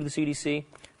the CDC.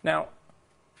 Now,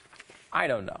 I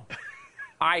don't know.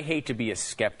 I hate to be a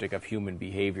skeptic of human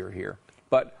behavior here,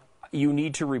 but you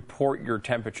need to report your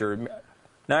temperature.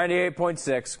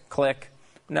 98.6, click.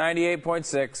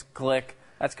 98.6, click.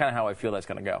 That's kind of how I feel that's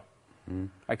going to go.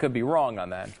 I could be wrong on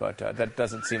that, but that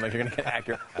doesn't seem like you're going to get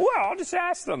accurate. Well, I'll just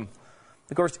ask them.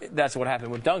 Of course, that's what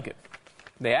happened with Duncan.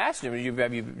 They asked him,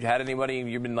 have you had anybody,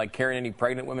 you've been like carrying any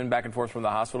pregnant women back and forth from the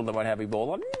hospital that might have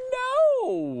Ebola?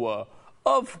 No!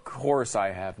 Of course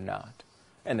I have not.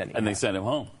 And then they sent him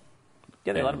home.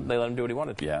 Yeah, they let him do what he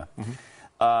wanted to. Yeah.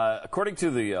 Mm-hmm. According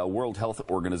to the World Health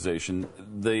Organization,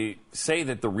 they say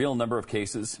that the real number of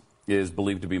cases is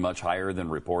believed to be much higher than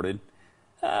reported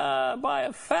by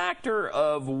a factor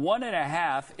of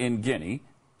 1.5 in Guinea,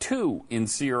 2 in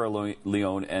Sierra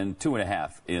Leone, and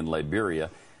 2.5 in Liberia,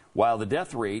 while the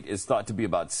death rate is thought to be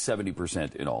about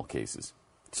 70% in all cases.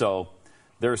 So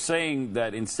they're saying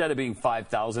that instead of being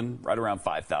 5,000, right around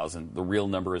 5,000, the real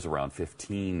number is around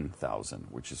 15,000,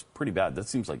 which is pretty bad. That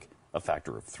seems like a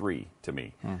factor of 3 to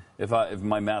me, if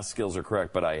my math skills are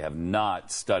correct, but I have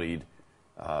not studied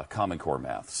Common Core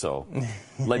math. So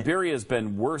Liberia has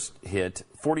been worst hit,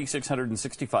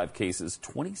 4,665 cases,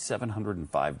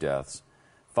 2,705 deaths,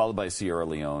 followed by Sierra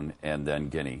Leone and then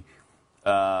Guinea.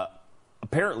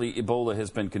 Apparently, Ebola has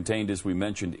been contained, as we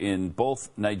mentioned, in both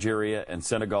Nigeria and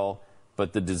Senegal,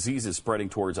 but the disease is spreading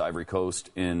towards Ivory Coast,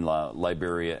 in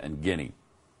Liberia and Guinea.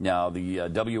 Now, the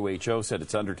WHO said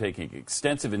it's undertaking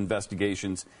extensive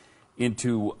investigations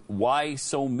into why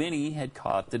so many had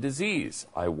caught the disease.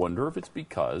 I wonder if it's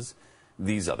because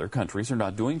these other countries are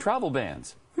not doing travel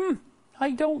bans.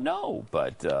 I don't know,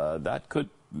 but that could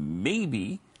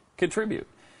maybe contribute.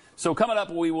 So coming up,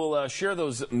 we will share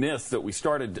those myths that we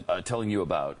started telling you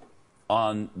about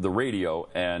on the radio,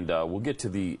 and we'll get to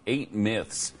the 8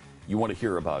 myths you want to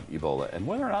hear about Ebola and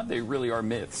whether or not they really are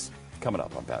myths. Coming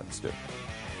up on Pat and Stu.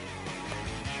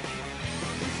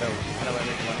 So, how do I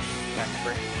make money?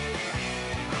 Tax-free?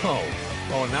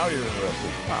 Oh, now you're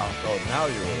interested. Wow. Oh, now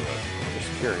you're interested.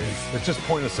 Just curious. It's just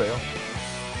point of sale.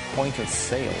 Point of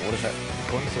sale? What is that?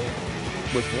 Point of sale.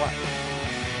 With what?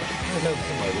 I have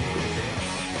some items.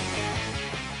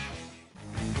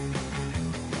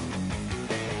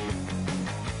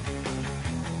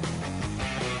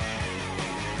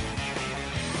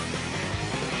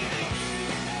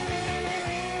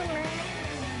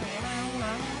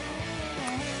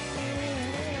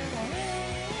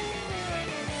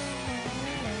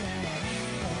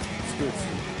 good.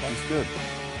 That's good.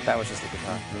 That was just a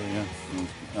guitar.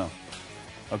 Oh.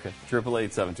 Okay.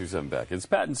 888-727-BECK. It's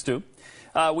Pat and Stu.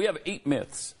 We have 8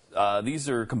 myths. These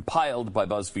are compiled by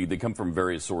BuzzFeed. They come from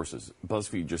various sources.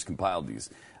 BuzzFeed just compiled these.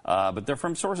 But they're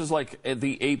from sources like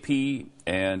the AP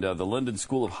and the London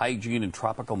School of Hygiene and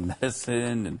Tropical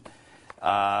Medicine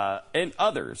and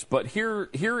others. But here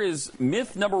is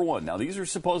myth number 1. Now, these are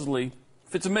supposedly,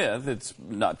 if it's a myth, it's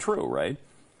not true, right?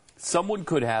 Someone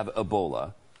could have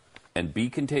Ebola and be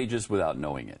contagious without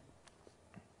knowing it.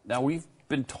 Now, we've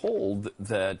been told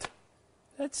that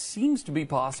seems to be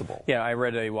possible. Yeah, I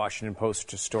read a Washington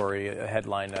Post story, a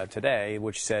headline today,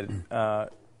 which said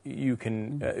you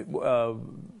can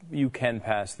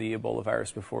pass the Ebola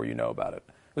virus before you know about it.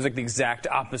 It was like the exact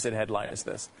opposite headline as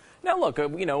this. Now, look,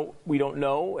 we don't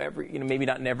know maybe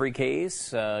not in every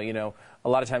case. A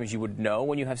lot of times you would know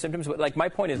when you have symptoms. But like my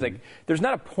point is, like, there's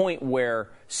not a point where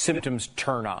symptoms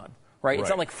turn on. Right? It's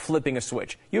not like flipping a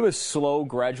switch. You have a slow,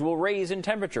 gradual raise in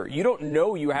temperature. You don't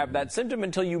know you have that symptom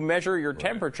until you measure your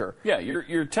temperature. Yeah,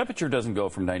 your temperature doesn't go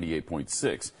from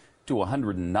 98.6 to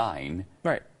 109.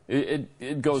 Right.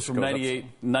 It goes from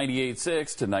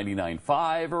 98.6 to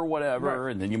 99.5 or whatever,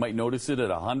 and then you might notice it at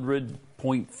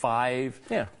 100.5,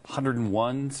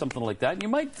 101, something like that. And you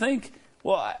might think,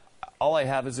 well, all I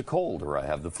have is a cold, or I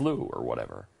have the flu, or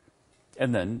whatever.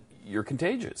 And then you're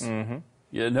contagious. Mm-hmm.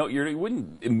 You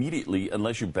wouldn't immediately,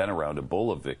 unless you've been around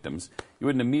Ebola victims, you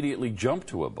wouldn't immediately jump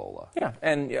to Ebola. Yeah,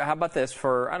 and how about this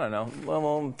for, I don't know,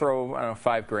 we'll throw,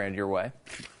 $5,000 your way.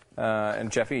 And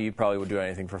Jeffy, you probably would do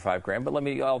anything for $5,000, but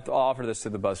I'll offer this to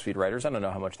the BuzzFeed writers. I don't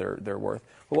know how much they're worth.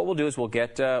 But what we'll do is we'll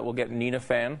get Nina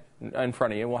Fan in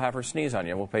front of you, and we'll have her sneeze on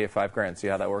you, and we'll pay you $5,000. See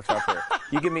how that works out for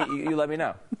you. You let me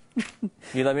know.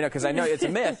 You let me know, because I know it's a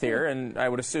myth here, and I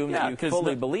would assume that you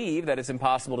fully believe that it's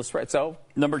impossible to spread. So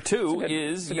number 2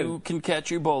 is you can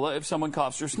catch Ebola if someone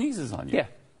coughs or sneezes on you. Yeah.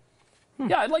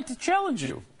 Yeah, I'd like to challenge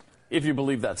you, if you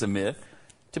believe that's a myth,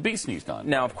 to be sneezed on.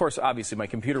 Now, of course, obviously, my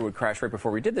computer would crash right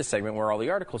before we did this segment where all the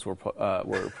articles were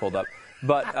pulled up.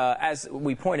 But as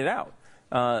we pointed out,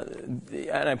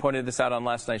 and I pointed this out on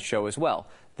last night's show as well,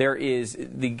 there is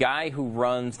the guy who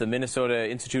runs the Minnesota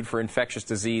Institute for Infectious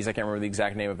Disease. I can't remember the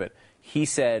exact name of it. He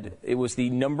said it was the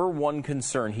number 1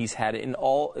 concern he's had in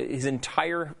all his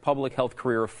entire public health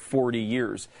career of 40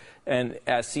 years. And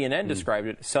as CNN described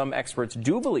it, some experts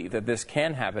do believe that this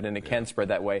can happen and it can spread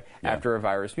that way after a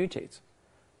virus mutates.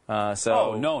 No,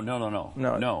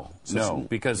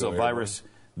 because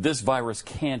this virus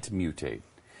can't mutate.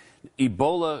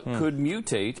 Ebola could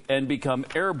mutate and become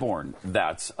airborne.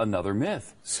 That's another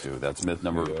myth, Stu. That's myth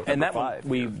number 5. And that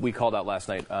one we called out last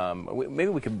night. Maybe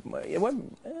we could. I was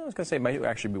going to say it might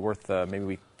actually be worth. Maybe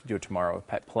we could do it tomorrow.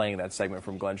 Playing that segment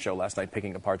from Glenn's show last night,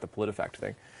 picking apart the PolitiFact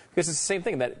thing, because it's the same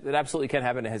thing that absolutely can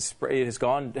happen.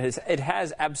 It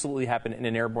has absolutely happened in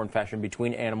an airborne fashion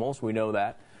between animals. We know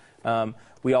that.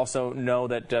 We also know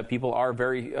that people are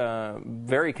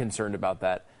very concerned about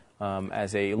that.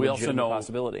 As a legitimate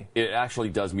possibility. It actually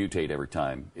does mutate every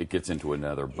time it gets into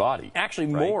another body. Actually,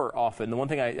 more often. The one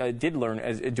thing I did learn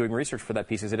as doing research for that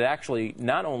piece is it actually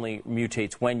not only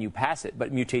mutates when you pass it,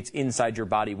 but mutates inside your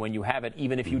body when you have it,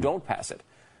 even if you don't pass it.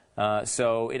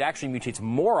 So it actually mutates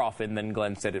more often than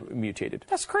Glenn said it mutated.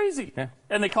 That's crazy. Yeah.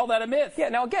 And they call that a myth. Yeah.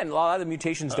 Now again, a lot of the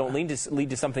mutations don't lead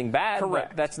to something bad.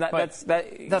 Correct. That's not. That's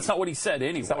not what he said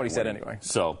anyway. That's not what he said anyway.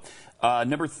 So.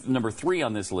 Number 3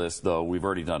 on this list, though, we've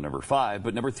already done number 5,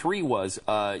 but number 3 was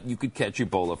you could catch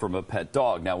Ebola from a pet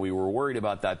dog. Now, we were worried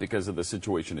about that because of the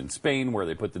situation in Spain where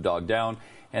they put the dog down,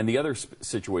 and the other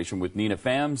situation with Nina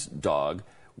Pham's dog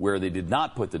where they did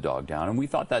not put the dog down, and we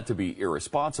thought that to be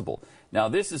irresponsible. Now,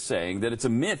 this is saying that it's a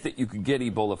myth that you could get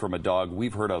Ebola from a dog.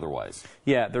 We've heard otherwise.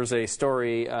 Yeah, there's a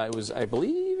story, I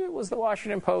believe it was the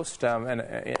Washington Post, and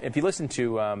if you listen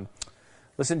to...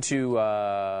 if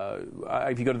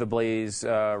you go to the Blaze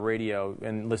radio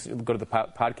and go to the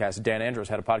podcast, Dan Andrews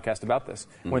had a podcast about this,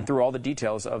 went through all the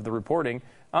details of the reporting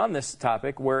on this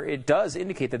topic, where it does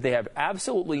indicate that they have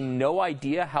absolutely no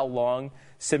idea how long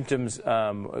symptoms, they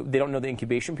don't know the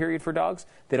incubation period for dogs.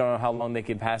 They don't know how long they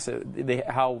can pass it,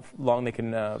 how long they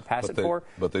can pass it for.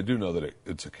 But they do know that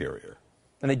it's a carrier.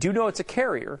 And they do know it's a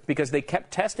carrier because they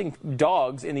kept testing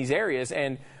dogs in these areas,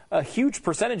 and a huge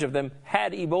percentage of them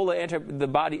had Ebola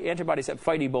antibodies that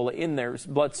fight Ebola in their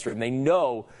bloodstream. They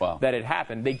know that it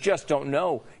happened. They just don't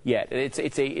know yet.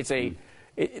 The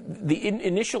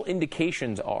initial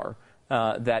indications are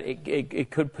that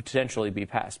it could potentially be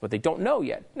passed, but they don't know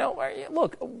yet. Now,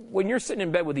 look, when you're sitting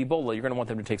in bed with Ebola, you're going to want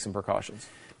them to take some precautions.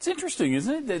 It's interesting,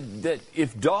 isn't it, that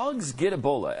if dogs get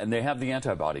Ebola and they have the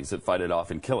antibodies that fight it off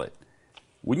and kill it,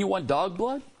 wouldn't you want dog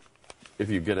blood? if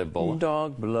you get Ebola?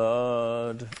 Dog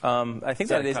blood. I think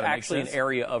that is actually an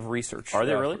area of research. Are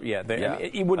they really? Yeah. I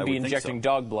mean, it wouldn't be injecting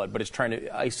dog blood, but it's trying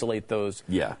to isolate those.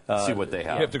 Yeah. See what they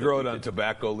have. You have to grow it on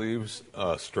tobacco leaves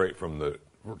straight from the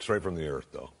earth,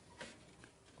 though.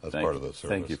 That's part of the service.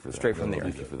 Thank you for that. Straight from the earth.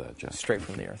 Thank you for that, Jeff. Straight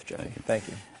from the earth, Jeff. Thank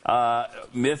you.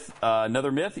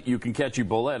 Another myth, you can catch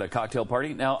Ebola at a cocktail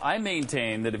party. Now, I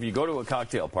maintain that if you go to a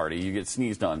cocktail party, you get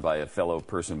sneezed on by a fellow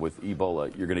person with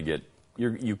Ebola, you're going to get,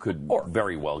 you could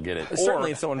very well get it.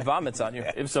 Certainly or, if someone vomits on you.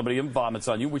 If somebody vomits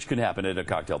on you, which can happen at a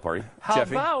cocktail party. How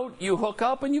Jeffy? about you hook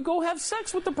up and you go have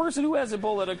sex with the person who has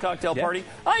Ebola at a cocktail party?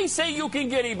 I say you can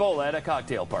get Ebola at a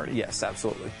cocktail party. Yes,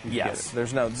 absolutely. Yes.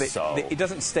 There's no, it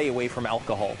doesn't stay away from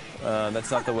alcohol.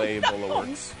 That's not the way Ebola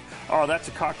works. Oh, that's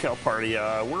a cocktail party.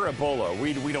 We're Ebola.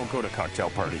 We don't go to cocktail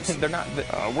parties. They're not.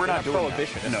 We're not doing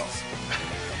prohibitionists. No.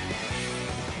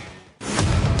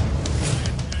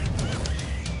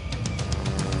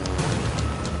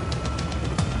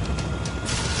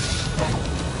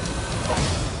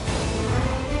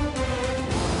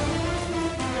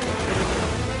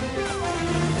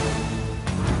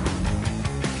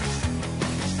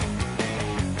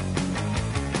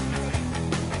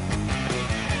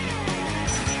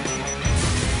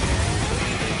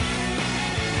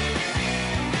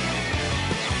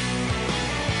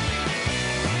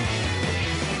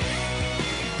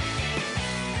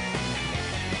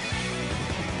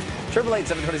 Triple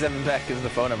 727 Beck is the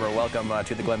phone number. Welcome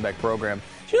to the Glenn Beck program.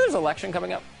 Do you know there's an election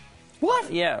coming up?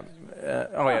 What? Yeah.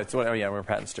 We're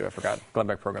Pat and Stu. I forgot. Glenn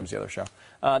Beck program's the other show.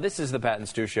 This is the Pat and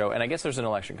Stu show, and I guess there's an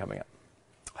election coming up.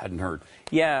 Hadn't heard.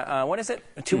 Yeah. When is it?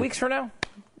 2 weeks from now?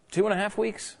 2.5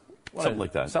 weeks? Something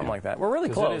like that. Something like that. We're really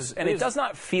close, and it does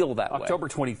not feel that way. October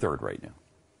 23rd right now.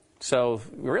 So,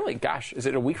 really, gosh, is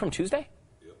it a week from Tuesday?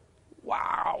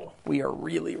 Wow, we are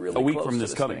really, really a week close from to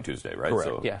this coming thing. Tuesday, right? Correct.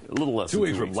 So yeah, a little less. 2 than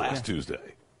weeks 2 from weeks last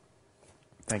Tuesday.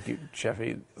 Thank you,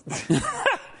 Jeffy.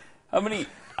 How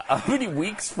many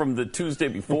weeks from the Tuesday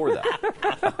before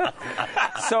that?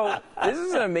 So this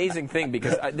is an amazing thing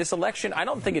because this election, I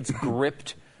don't think it's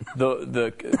gripped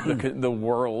the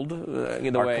world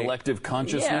in the Our way collective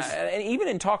consciousness. Yeah, and even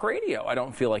in talk radio, I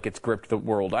don't feel like it's gripped the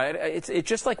world. It's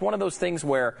just like one of those things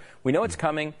where we know it's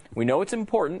coming, we know it's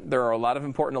important. There are a lot of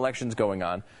important elections going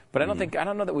on, but I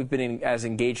don't know that we've been as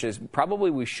engaged as probably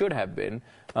we should have been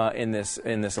in this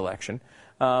election.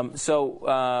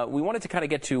 So we wanted to kind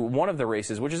of get to one of the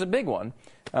races, which is a big one,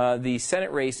 the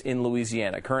Senate race in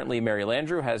Louisiana. Currently, Mary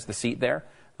Landrieu has the seat there.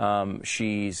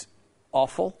 She's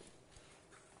awful.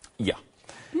 Yeah.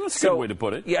 That's a good way to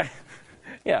put it. Yeah.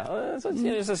 Yeah,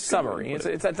 it's a summary.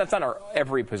 That's not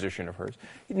every position of hers.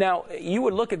 Now, you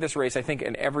would look at this race, I think,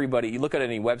 and you look at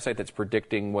any website that's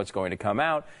predicting what's going to come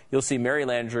out, you'll see Mary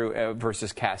Landrieu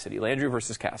versus Cassidy. Landrieu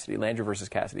versus Cassidy. Landrieu versus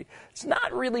Cassidy. It's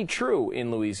not really true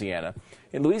in Louisiana.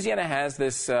 Louisiana has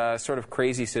this sort of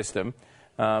crazy system,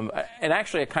 and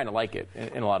actually I kind of like it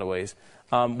in a lot of ways,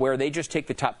 where they just take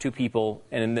the top two people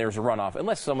and then there's a runoff,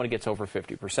 unless someone gets over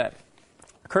 50%.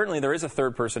 Currently, there is a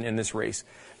third person in this race.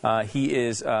 He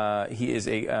is a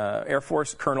Air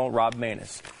Force Colonel. Rob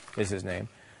Maness is his name.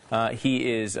 He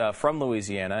is from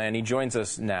Louisiana, and he joins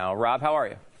us now. Rob, how are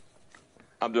you?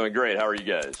 I'm doing great. How are you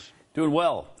guys? Doing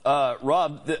well.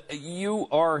 Rob, you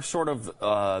are sort of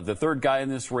the third guy in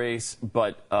this race,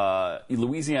 but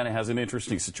Louisiana has an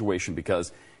interesting situation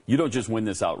because you don't just win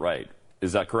this outright.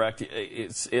 Is that correct?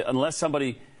 Unless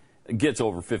somebody gets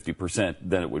over 50%,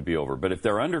 then it would be over. But if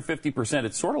they're under 50%,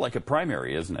 it's sort of like a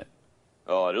primary, isn't it?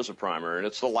 Oh, it is a primary, and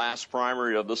it's the last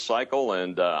primary of this cycle,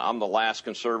 and I'm the last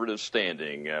conservative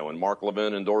standing. When Mark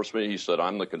Levin endorsed me, he said,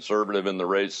 I'm the conservative in the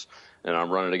race, and I'm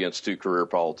running against two career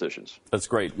politicians. That's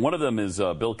great. One of them is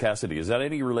Bill Cassidy. Is that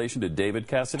any relation to David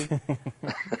Cassidy?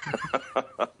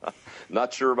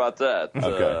 Not sure about that.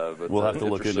 Okay. But, we'll have to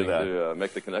look into that. To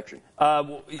make the connection.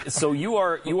 So you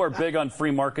are big on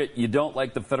free market. You don't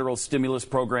like the federal stimulus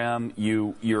program.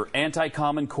 You're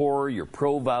anti-Common Core. You're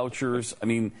pro-vouchers. I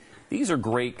mean, these are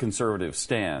great conservative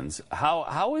stands.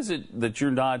 How is it that you're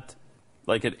not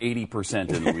like at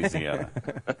 80% in Louisiana?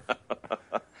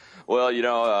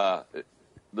 Well,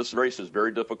 this race is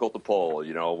very difficult to poll.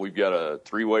 We've got a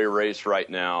three-way race right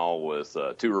now with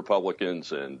two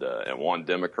Republicans and one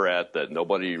Democrat that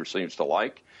nobody seems to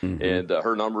like. Mm-hmm. And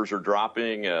her numbers are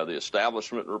dropping. The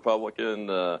establishment Republican,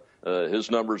 his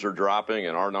numbers are dropping,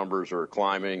 and our numbers are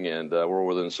climbing, and we're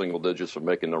within single digits of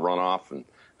making the runoff. And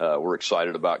we're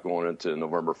excited about going into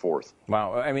November 4th.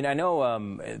 Wow. I mean, I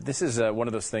know this is one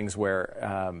of those things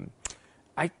where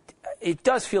it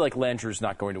does feel like Landrieu's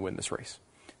not going to win this race.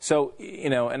 So,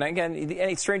 and again,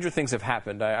 any stranger things have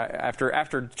happened.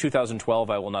 After 2012,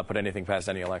 I will not put anything past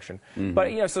any election. Mm-hmm.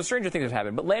 But, so stranger things have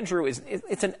happened. But Landrieu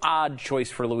it's an odd choice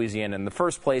for Louisiana in the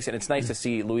first place, and it's nice to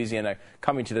see Louisiana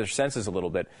coming to their senses a little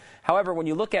bit. However, when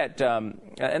you look at,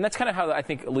 and that's kind of how I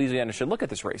think Louisiana should look at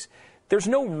this race, there's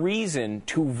no reason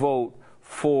to vote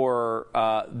for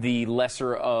the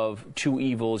lesser of two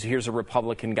evils. Here's a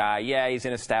Republican guy. Yeah, he's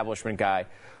an establishment guy.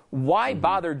 Why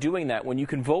bother doing that when you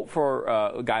can vote for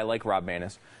a guy like Rob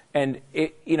Maness? And,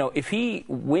 if he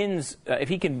wins, if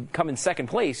he can come in second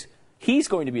place, he's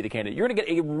going to be the candidate. You're going to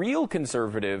get a real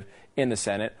conservative in the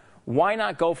Senate. Why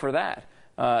not go for that?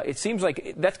 It seems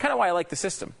like that's kind of why I like the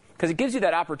system, because it gives you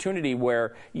that opportunity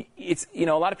where it's, a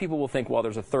lot of people will think, well,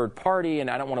 there's a third party and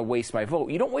I don't want to waste my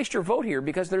vote. You don't waste your vote here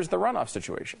because there's the runoff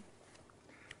situation.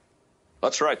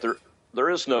 That's right. There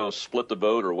is no split the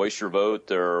vote or waste your vote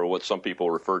or what some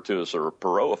people refer to as a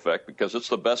Perot effect, because it's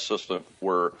the best system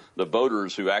where the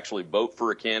voters who actually vote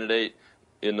for a candidate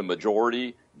in the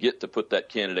majority get to put that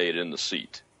candidate in the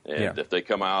seat. And if they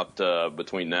come out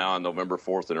between now and November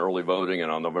 4th in early voting and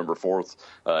on November 4th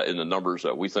in the numbers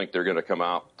that we think they're going to come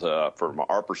out from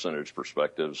our percentage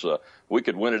perspectives, we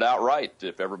could win it outright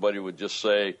if everybody would just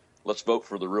say, let's vote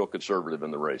for the real conservative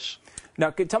in the race. Now,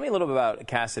 tell me a little bit about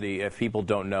Cassidy, if people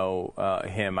don't know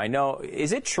him. I know,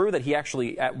 is it true that he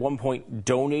actually at one point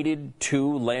donated to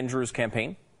Landrieu's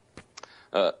campaign?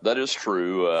 That is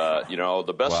true.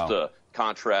 The best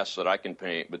contrast that I can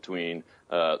paint between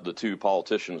the two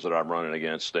politicians that I'm running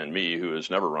against and me, who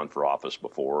has never run for office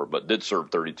before, but did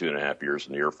serve 32 and a half years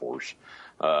in the Air Force,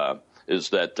 is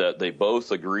that they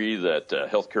both agree that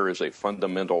health care is a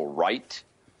fundamental right.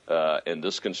 And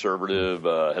this conservative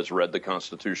has read the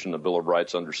Constitution, the Bill of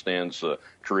Rights, understands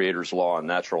Creator's law and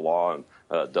natural law,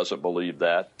 and doesn't believe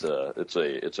that.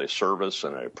 It's a service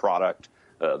and a product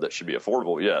that should be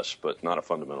affordable, yes, but not a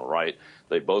fundamental right.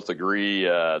 They both agree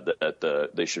that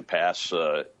they should pass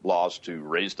laws to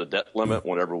raise the debt limit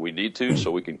whenever we need to, so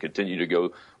we can continue to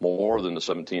go more than the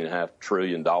 $17.5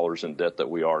 trillion in debt that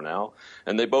we are now.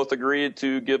 And they both agreed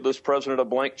to give this president a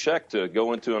blank check to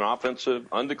go into an offensive,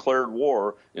 undeclared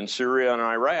war in Syria and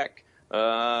Iraq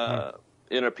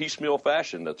in a piecemeal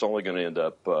fashion that's only going to end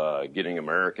up getting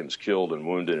Americans killed and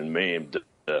wounded and maimed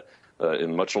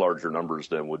in much larger numbers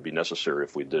than would be necessary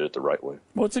if we did it the right way.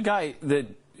 Well, it's a guy that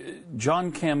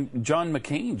John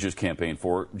McCain just campaigned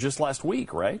for just last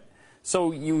week, right?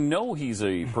 So he's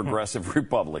a progressive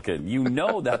Republican.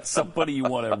 That's somebody you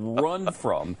want to run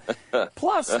from.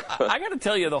 Plus, I got to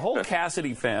tell you, the whole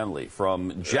Cassidy family,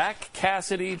 from Jack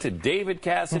Cassidy to David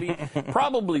Cassidy,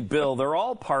 probably Bill, they're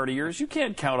all partiers. You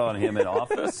can't count on him in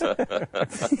office.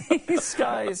 These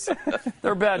guys,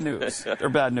 they're bad news. They're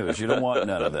bad news. You don't want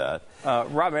none of that.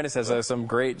 Rob Maness has some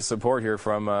great support here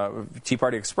from Tea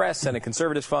Party Express, Senate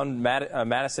Conservatives Fund,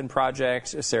 Madison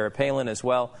Project, Sarah Palin as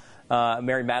well.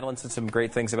 Mary Madeline said some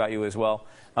great things about you as well.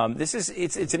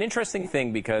 It's an interesting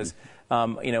thing because,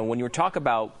 when you talk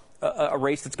about a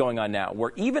race that's going on now,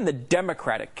 where even the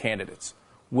Democratic candidates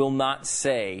will not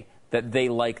say that they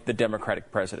like the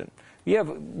Democratic president. You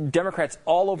have Democrats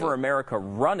all over America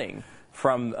running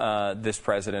from this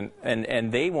president,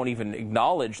 and they won't even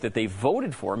acknowledge that they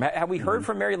voted for him. Have we heard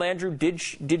from Mary Landrieu?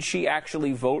 Did she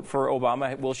actually vote for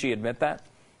Obama? Will she admit that?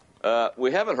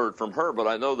 We haven't heard from her, but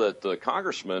I know that the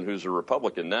congressman, who's a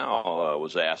Republican now,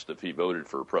 was asked if he voted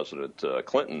for President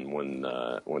Clinton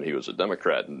when he was a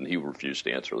Democrat, and he refused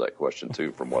to answer that question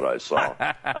too, from what I saw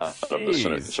of the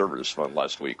Senate Conservatives Fund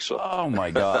last week. So, oh my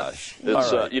gosh!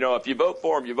 It's, right. If you vote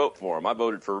for him, you vote for him. I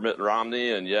voted for Mitt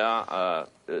Romney, and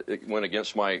it went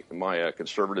against my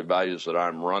conservative values that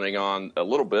I'm running on a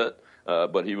little bit,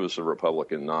 but he was a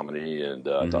Republican nominee, and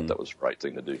I thought that was the right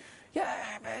thing to do. Yeah,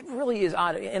 it really is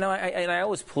odd. I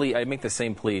always I make the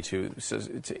same plea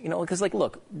because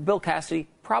look, Bill Cassidy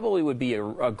probably would be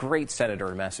a great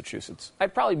senator in Massachusetts.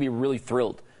 I'd probably be really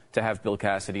thrilled to have Bill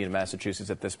Cassidy in Massachusetts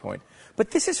at this point.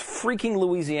 But this is freaking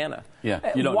Louisiana. Yeah,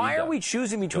 why are we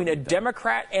choosing between a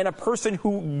Democrat and a person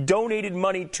who donated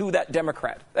money to that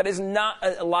Democrat? That is not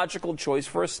a logical choice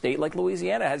for a state like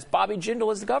Louisiana. It has Bobby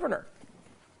Jindal as the governor.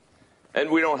 And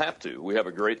we don't have to. We have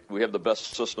the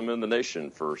best system in the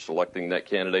nation for selecting that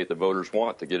candidate the voters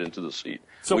want to get into the seat.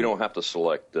 So we don't have to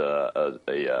select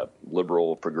a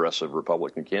liberal, progressive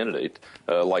Republican candidate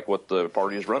like what the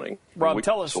party is running. Rob,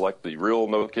 tell us. Select the real,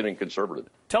 no-kidding conservative.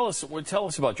 Tell us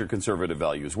about your conservative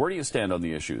values. Where do you stand on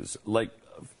the issues, like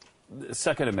the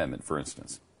Second Amendment, for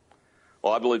instance?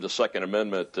 Well, I believe the Second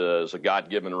Amendment is a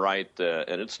God-given right,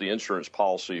 and it's the insurance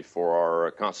policy for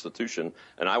our Constitution,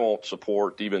 and I won't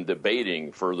support even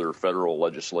debating further federal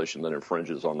legislation that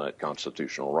infringes on that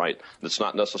constitutional right. It's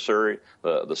not necessary.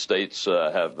 The states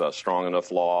have strong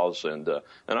enough laws, and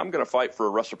I'm going to fight for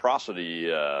a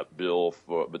reciprocity bill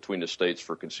between the states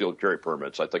for concealed carry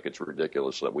permits. I think it's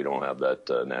ridiculous that we don't have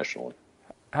that nationally.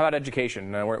 How about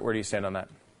education? Where do you stand on that?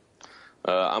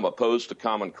 I'm opposed to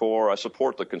Common Core. I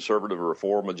support the conservative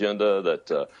reform agenda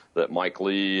that Mike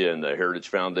Lee and the Heritage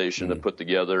Foundation have put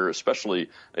together, especially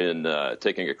in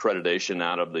taking accreditation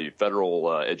out of the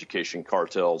federal education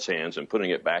cartel's hands and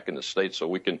putting it back in the states so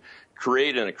we can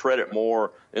create and accredit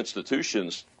more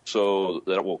institutions so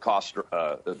that it will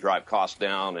drive costs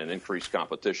down and increase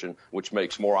competition, which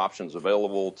makes more options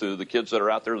available to the kids that are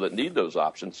out there that need those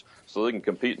options so they can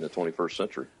compete in the 21st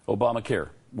century. Obamacare,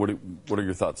 what are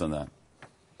your thoughts on that?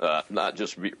 Not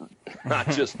just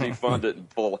defund it and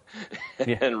pull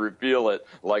and repeal it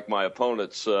like my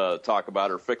opponents talk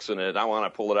about or fixing it. I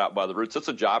want to pull it out by the roots. It's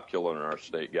a job killer in our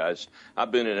state, guys.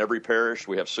 I've been in every parish.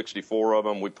 We have 64 of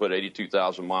them. We put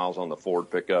 82,000 miles on the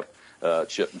Ford pickup.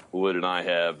 Chip Wood and I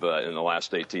have in the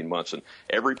last 18 months. And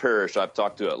every parish I've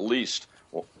talked to at least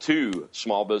 2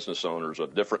 small business owners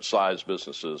of different size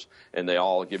businesses, and they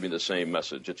all give me the same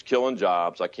message. It's killing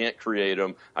jobs. I can't create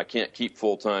them. I can't keep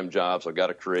full-time jobs. I've got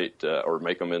to create or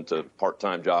make them into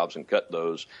part-time jobs and cut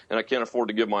those. And I can't afford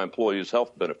to give my employees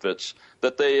health benefits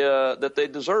that they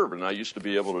deserve. And I used to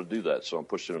be able to do that, so I'm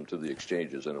pushing them to the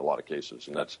exchanges in a lot of cases,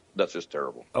 and that's just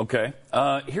terrible. Okay.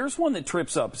 Here's one that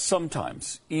trips up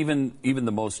sometimes, even the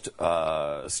most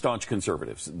staunch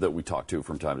conservatives that we talk to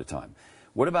from time to time.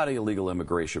 What about illegal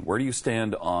immigration? Where do you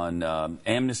stand on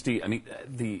amnesty? I mean,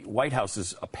 the White House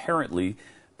is apparently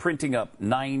printing up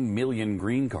 9 million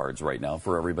green cards right now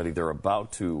for everybody they're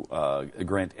about to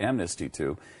grant amnesty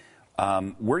to.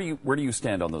 Where do you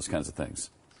stand on those kinds of things?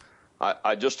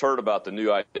 I just heard about the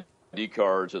new ID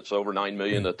cards. It's over 9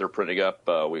 million that they're printing up.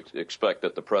 We expect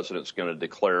that the president's going to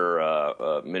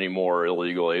declare many more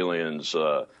illegal aliens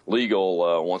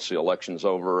legal once the election's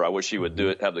over. I wish he would do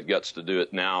it, have the guts to do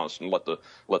it now, and let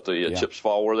the chips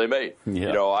fall where they may. Yeah.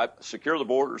 You know, secure the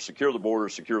border, secure the border,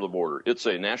 secure the border. It's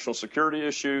a national security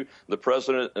issue. The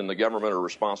president and the government are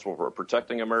responsible for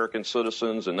protecting American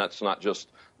citizens, and that's not just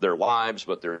their lives,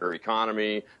 but their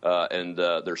economy and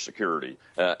their security.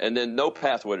 And then no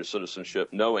pathway to citizenship,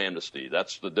 no amnesty.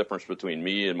 That's the difference between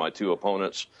me and my 2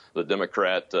 opponents. The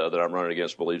Democrat that I'm running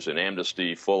against believes in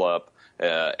amnesty, full up,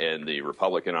 and the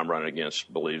Republican I'm running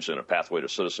against believes in a pathway to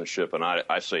citizenship. And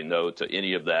I say no to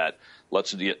any of that.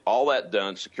 Let's get all that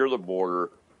done, secure the border,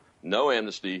 no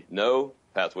amnesty, no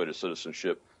pathway to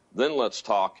citizenship. Then let's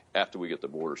talk, after we get the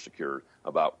border secured,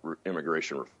 about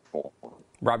immigration reform.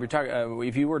 Rob, you're talking,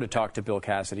 if you were to talk to Bill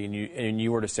Cassidy and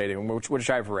you were to say to him, which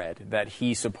I've read, that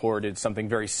he supported something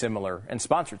very similar and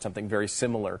sponsored something very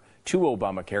similar to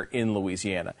Obamacare in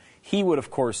Louisiana, he would, of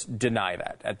course, deny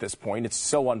that at this point. It's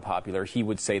so unpopular. He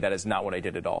would say that is not what I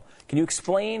did at all. Can you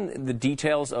explain the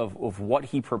details of what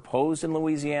he proposed in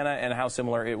Louisiana and how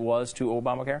similar it was to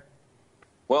Obamacare?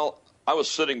 Well, I was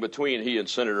sitting between he and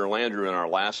Senator Landrieu in our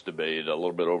last debate a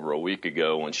little bit over a week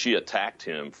ago when she attacked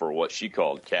him for what she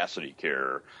called Cassidy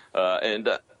Care.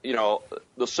 You know,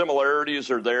 the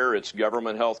similarities are there. It's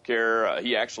government health care.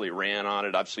 He actually ran on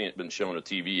it. I've seen it been shown a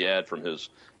TV ad from his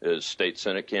state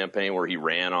Senate campaign where he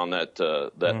ran on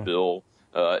that bill.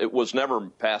 It was never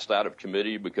passed out of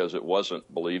committee because it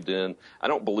wasn't believed in. I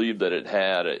don't believe that it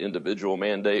had an individual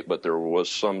mandate, but there was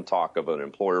some talk of an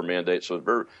employer mandate. So it's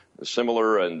very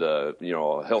similar, and you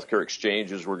know, healthcare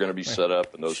exchanges were going to be set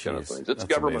up and those kind of things. It's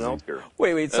government healthcare.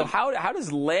 Wait. So how does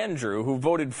Landrieu, who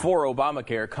voted for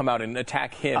Obamacare, come out and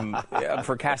attack him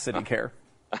for Cassidy Care?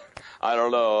 I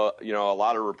don't know. You know, a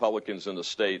lot of Republicans in the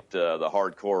state, the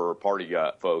hardcore party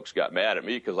folks got mad at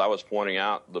me because I was pointing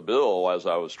out the bill as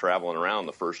I was traveling around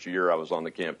the first year I was on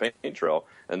the campaign trail,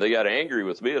 and they got angry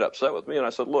with me and upset with me. And I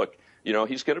said, look, you know,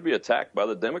 he's going to be attacked by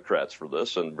the Democrats for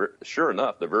this. And sure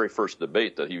enough, the very first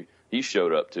debate that he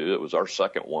showed up to, it was our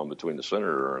second one between the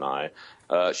senator and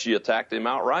I, she attacked him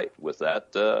outright with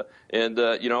that.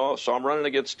 You know, so I'm running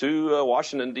against 2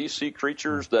 Washington, D.C.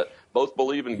 creatures that both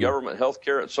believe in government health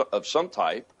care of some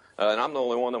type. And I'm the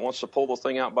only one that wants to pull the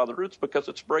thing out by the roots because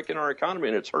it's breaking our economy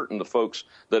and it's hurting the folks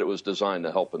that it was designed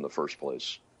to help in the first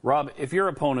place. Rob, if your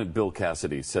opponent, Bill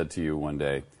Cassidy, said to you one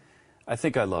day, I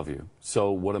think I love you,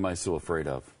 so what am I so afraid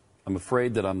of? I'm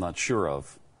afraid that I'm not sure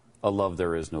of a love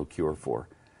there is no cure for.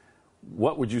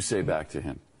 What would you say back to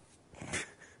him?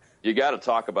 you got to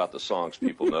talk about the songs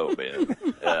people know, man.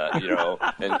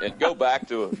 And go back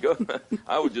to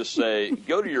I would just say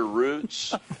go to your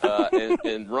roots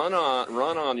and run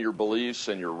on your beliefs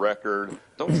and your record.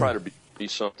 Don't try to be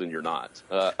something you're not.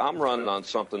 I'm running on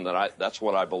something that's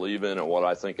what I believe in and what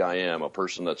I think I am, a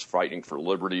person that's fighting for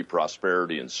liberty,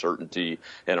 prosperity, and certainty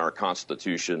in our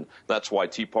Constitution. That's why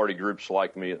Tea Party groups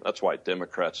like me. That's why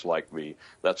Democrats like me.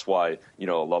 That's why, the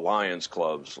Lions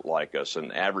clubs like us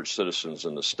and average citizens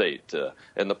in the state.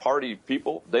 And the party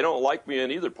people, they don't like me in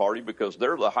either party because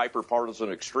they're the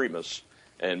hyper-partisan extremists.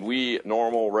 And we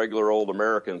normal, regular old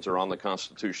Americans are on the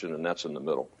Constitution, and that's in the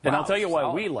middle. And I'll tell you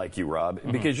why we like you, Rob,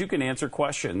 because you can answer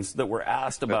questions that were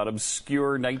asked about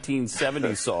obscure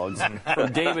 1970s songs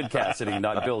from David Cassidy,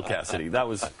 not Bill Cassidy. That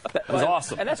was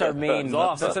awesome. And that's our main.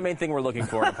 That's the main thing we're looking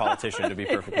for in a politician, to be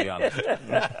perfectly honest. Hey,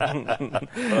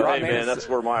 man, that's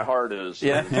where my heart is.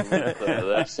 Yeah.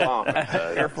 That song.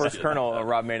 Air Force Colonel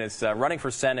Rob Maness running for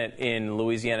Senate in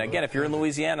Louisiana. Again, if you're in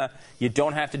Louisiana, you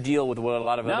don't have to deal with what a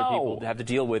lot of other people have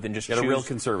to deal with, and just choose a real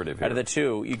conservative here. Out of the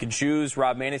two. You can choose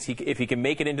Rob Maness. If he can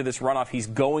make it into this runoff, he's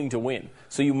going to win.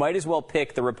 So you might as well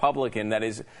pick the Republican that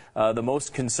is the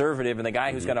most conservative and the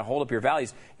guy who's going to hold up your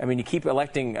values. I mean, you keep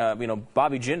electing,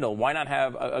 Bobby Jindal. Why not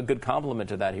have a good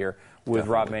complement to that here with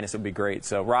Rob Maness? It would be great.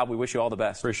 So, Rob, we wish you all the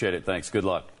best. Appreciate it. Thanks. Good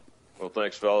luck. Well,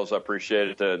 thanks, fellas. I appreciate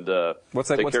it. And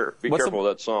be careful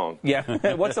of that song. Yeah.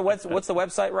 What's the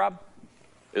website, Rob?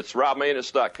 It's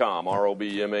robmaness.com,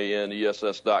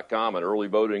 ROBMANESS.com, and early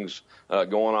voting's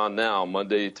going on now,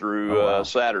 Monday through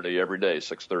Saturday, every day,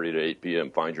 6:30 to 8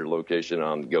 p.m. Find your location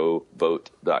on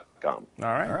govote.com. All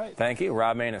right. Thank you.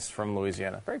 Rob Maness from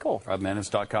Louisiana. Very cool.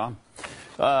 RobManess.com.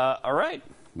 All right.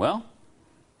 Well,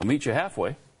 I'll meet you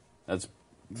halfway. That's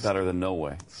better than no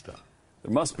way. There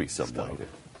must be some way to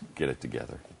get it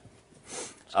together.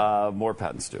 More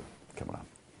Pat and Stu coming up.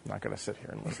 I'm not going to sit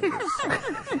here and listen to this.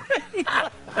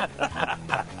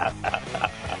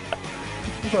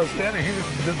 So standing, he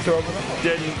didn't throw them out.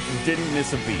 Didn't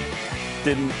miss a beat.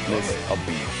 Didn't miss a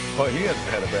beat. Well, he hasn't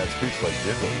had a bad speech like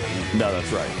Jindal yet. No,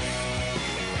 that's right.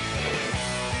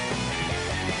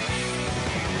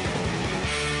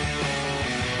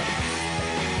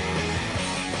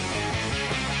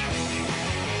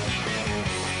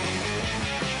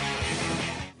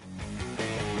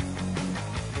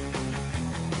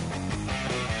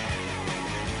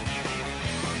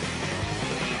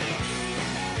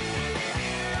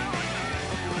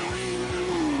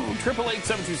 Triple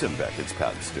 8-727 back. It's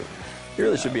Pat and Stu. You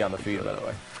really should be on the feed, by the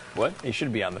way. What? You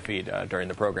should be on the feed during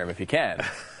the program if you can.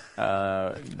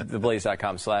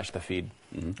 Theblaze.com/the feed.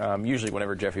 Usually,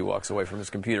 whenever Jeffy walks away from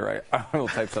his computer, I will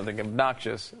type something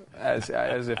obnoxious as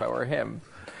if I were him.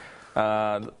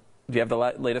 Do you have the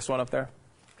latest one up there?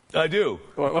 I do.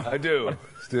 I do.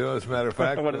 Stu, as a matter of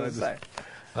fact, what does it say?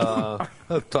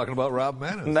 Talking about Rob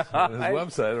Maness. His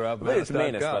website, robmaness.com. It's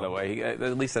Maness, by the way.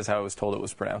 At least that's how I was told it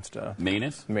was pronounced.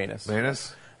 Maness?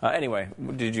 Maness. Anyway,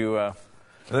 did you... And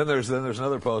then there's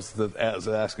another post that is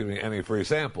asking me any free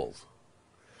samples.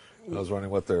 I was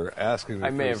wondering what they're asking me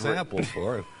free samples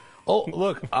for. Oh,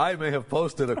 look, I may have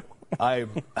posted I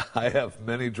have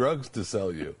many drugs to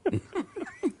sell you.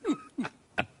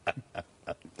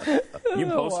 You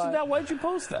posted that? Why'd you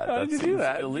post that? How did you do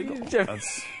that? Illegal. You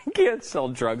can't sell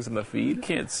drugs on the feed. You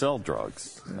can't sell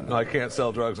drugs. No, I can't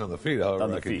sell drugs on the feed.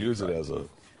 However, I could use it as a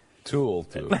tool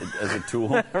to. As a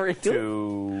tool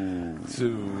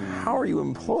to. How are you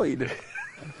employed?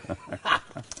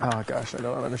 Oh gosh, I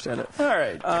don't understand it. All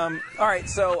right. All right.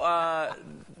 So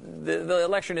the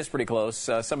election is pretty close.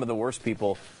 Some of the worst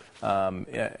people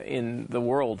in the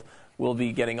world will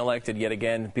be getting elected yet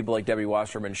again. People like Debbie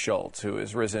Wasserman Schultz, who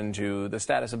has risen to the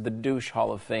status of the Douche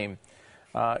Hall of Fame.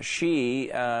 She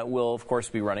will, of course,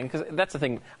 be running, because that's the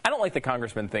thing. I don't like the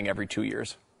congressman thing every 2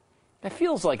 years. It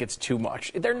feels like it's too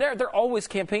much. They're always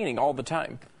campaigning all the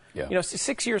time. Yeah.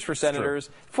 6 years for senators.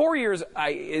 4 years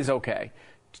is okay.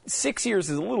 6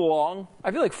 years is a little long. I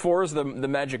feel like 4 is the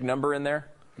magic number in there.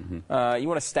 Mm-hmm. You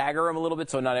want to stagger them a little bit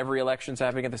so not every election's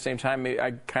happening at the same time.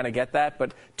 I kind of get that,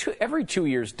 but every 2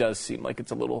 years does seem like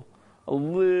it's a little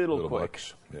quick.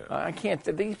 Yeah. I can't.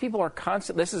 These people are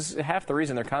constant. This is half the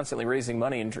reason they're constantly raising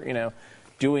money and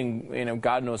doing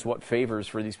God knows what favors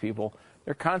for these people.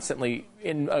 They're constantly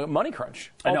in a money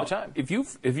crunch all the time. If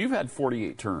you've had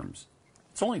 48 terms,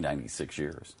 it's only 96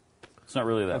 years. It's not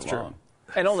really that long. True.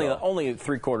 And only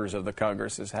 3/4 of the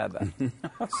Congress has had that.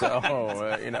 So,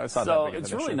 it's not that big of an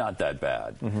it's really issue. not that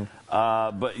bad. Mm-hmm.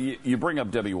 But you bring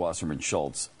up Debbie Wasserman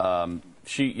Schultz.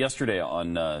 She, yesterday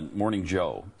on Morning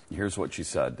Joe, here's what she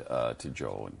said to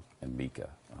Joe and Mika.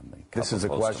 On the this is a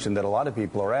question that a lot of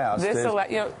people are asked.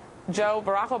 Joe,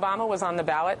 Barack Obama was on the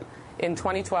ballot in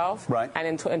 2012 and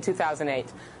in 2008.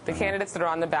 The candidates that are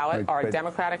on the ballot are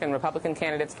Democratic and Republican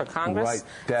candidates for Congress,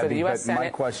 Debbie, for the U.S. Senate, my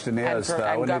question is,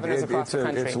 and governors across the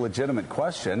country. It's a legitimate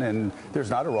question, and there's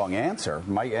not a wrong answer.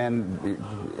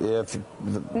 If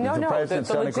the president's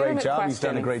done a great job, he's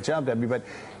done a great job, Debbie, but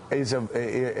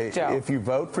if you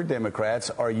vote for Democrats,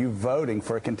 are you voting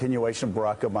for a continuation of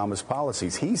Barack Obama's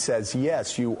policies? He says,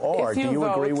 yes, you are. Do you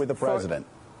agree with the president?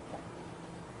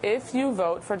 If you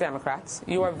vote for Democrats,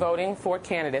 you are voting for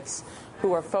candidates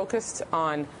who are focused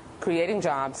on creating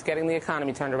jobs, getting the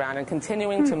economy turned around, and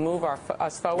continuing to move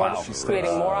us forward,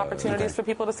 creating more opportunities for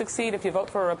people to succeed. If you vote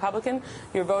for a Republican,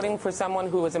 you're voting for someone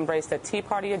who has embraced a Tea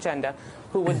Party agenda,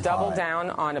 who would double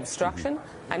down on obstruction,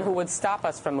 and who would stop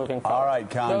us from moving forward. All right,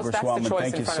 Congresswoman,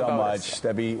 thank you so much.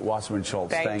 Debbie Wasserman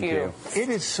Schultz, thank you. It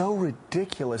is so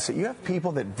ridiculous that you have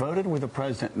people that voted with the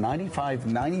president 95,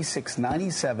 96,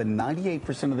 97,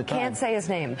 98% of the time. Can't say his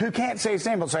name. Who can't say his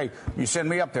name will say, you send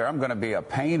me up there, I'm going to be a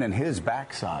pain in his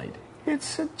backside.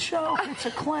 It's a joke. It's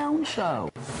a clown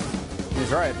show.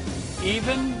 He's right.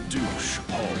 Even douche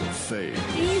Hall of Fame.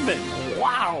 Even.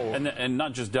 Wow. And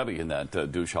not just Debbie in that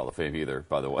douche Hall of Fame either,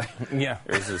 by the way. Yeah.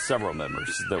 There's several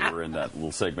members that were in that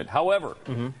little segment. However,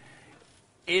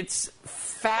 it's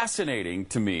fascinating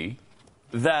to me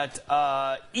that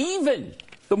even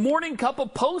the Morning Cup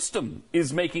of Postum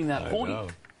is making that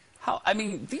point. I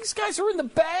mean, these guys are in the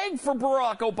bag for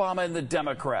Barack Obama and the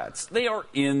Democrats. They are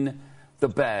in the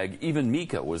bag. Even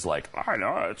Mika was like, I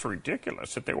know, it's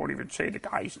ridiculous that they won't even say the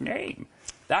guy's name.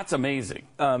 That's amazing.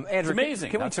 Andrew, it's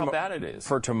amazing. That's how bad it is.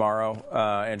 For tomorrow,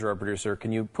 Andrew, our producer,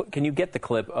 can you get the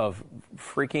clip of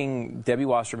freaking Debbie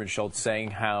Wasserman Schultz saying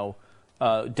how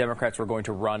Democrats were going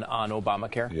to run on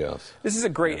Obamacare? Yes. This is a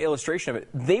great illustration of it.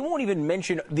 They won't even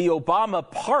mention the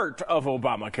Obama part of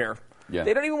Obamacare. Yeah.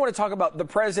 They don't even want to talk about the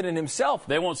president himself.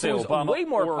 They won't say Obama way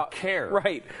more or care.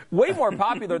 Right. Way more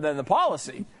popular than the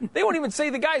policy. They won't even say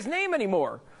the guy's name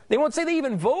anymore. They won't say they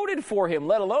even voted for him,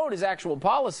 let alone his actual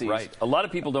policies. Right. A lot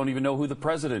of people don't even know who the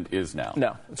president is now.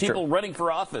 No. People running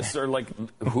for office are like,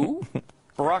 who?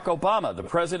 Barack Obama, the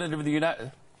president of the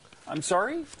United... I'm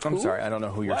sorry? I'm sorry. I don't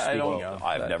know who you're speaking of.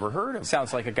 I've never heard of.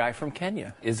 Sounds like a guy from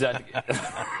Kenya. Is that...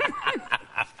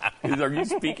 Are you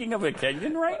speaking of a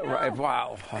Kenyan right now? Right.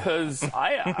 Wow. Because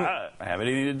I have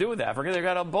anything to do with Africa. They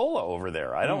got Ebola over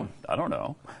there. I don't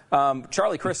know.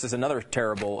 Charlie Crist is another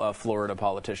terrible Florida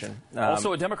politician.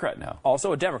 Also a Democrat now.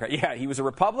 Also a Democrat. Yeah, he was a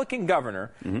Republican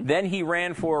governor. Then he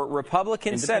ran for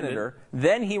Republican senator.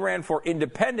 Then he ran for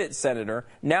independent senator.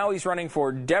 Now he's running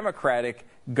for Democratic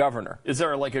governor. Is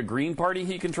there like a Green Party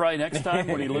he can try next time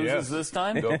when he loses this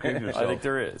time? I think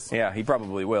there is. Yeah, he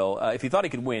probably will. If he thought he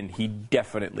could win, he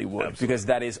definitely would. Absolutely. Because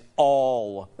that is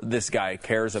all this guy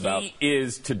cares about. He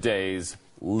is today's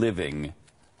living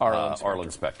Arlen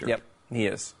Specter. Yep, he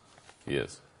is. He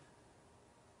is.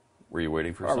 Were you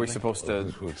waiting for something? Are we supposed to...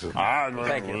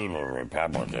 Thank you. The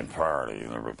Republican Party.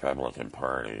 The Republican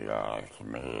Party.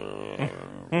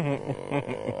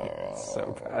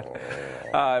 So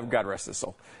bad. God rest his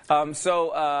soul.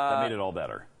 That made it all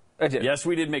better. I did. Yes,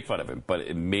 we did make fun of him, but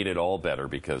it made it all better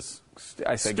because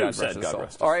I said God rest his soul.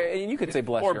 All right, and you could say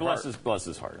bless your heart. Or bless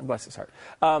his heart. Bless his heart.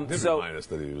 Didn't remind us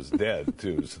that he was dead,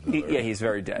 too. Yeah, he's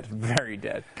very dead. Very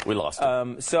dead. We lost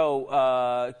him.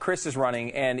 So Chris is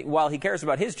running, and while he cares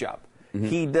about his job,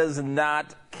 he does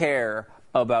not care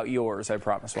about yours, I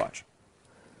promise. Watch.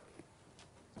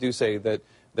 Do say that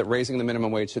raising the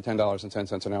minimum wage to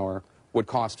 $10.10 an hour would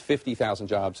cost 50,000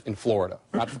 jobs in Florida.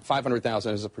 Not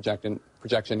 500,000 is a projection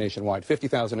nationwide.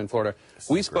 50,000 in Florida.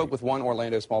 We spoke with one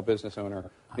Orlando small business owner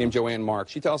named Joanne Mark.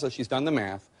 She tells us she's done the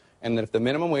math, and that if the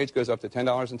minimum wage goes up to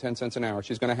 $10.10 an hour,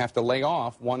 she's going to have to lay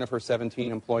off one of her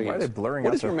 17 employees. Why are they blurring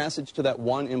What is your message to that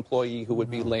one employee who would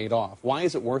be laid off? Why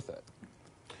is it worth it?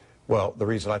 Well, the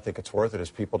reason I think it's worth it is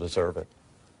people deserve it.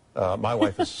 My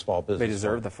wife is a small business. They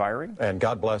deserve the firing? And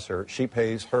God bless her. She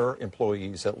pays her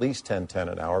employees at least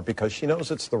 $10.10 an hour because she knows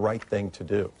it's the right thing to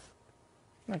do.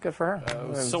 Not good for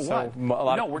her. So what?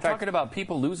 No, we're talking about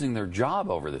people losing their job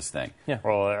over this thing. Yeah.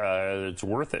 Well, it's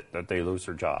worth it that they lose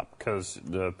their job because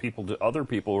other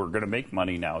people who are going to make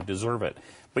money now deserve it.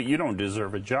 But you don't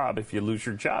deserve a job if you lose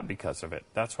your job because of it.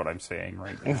 That's what I'm saying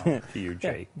right now to you,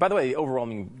 Jay. Yeah. By the way, the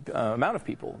overwhelming amount of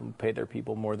people who pay their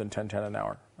people more than $10.10 an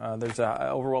hour. There's an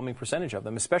overwhelming percentage of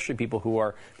them, especially people who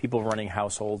are people running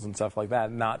households and stuff like that,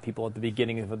 not people at the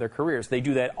beginning of their careers. They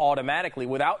do that automatically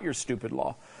without your stupid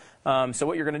law. So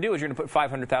what you're going to do is you're going to put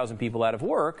 500,000 people out of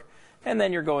work, and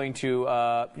then you're going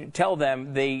to tell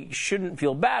them they shouldn't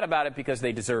feel bad about it because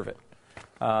they deserve it.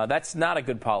 That's not a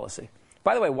good policy.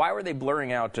 By the way, why were they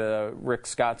blurring out Rick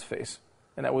Scott's face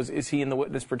And that was, is he in the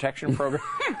witness protection program?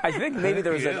 I think maybe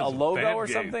there was a logo or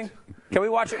something. Can we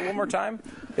watch it one more time?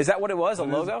 Is that what it was, a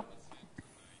logo?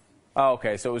 Oh,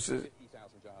 okay, so it was...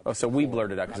 Oh, so we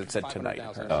blurred it out because it said tonight.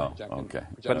 Oh, okay.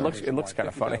 But it looks kind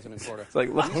of funny. It's like,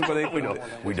 look what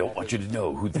we don't want you to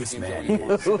know who this man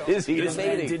is. Who is he? This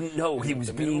man didn't know he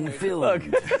was being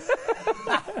filmed.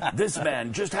 This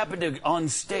man just happened to on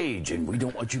stage, and we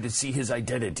don't want you to see his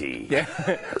identity. Yeah.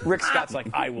 Rick Scott's like,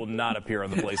 I will not appear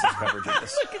on the Blazers coverage of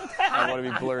this. I want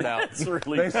to be blurred out.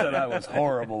 They said I was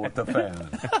horrible with the fans.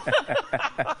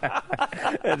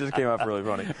 It just came off really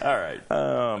funny. All right.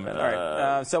 Oh, man. All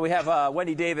right. So we have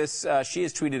Wendy Davis. She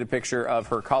has tweeted a picture of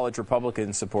her college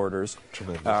Republican supporters.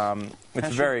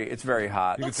 It's very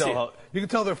hot. You can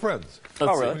tell they're friends.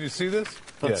 Oh, really? When you see this,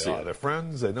 they're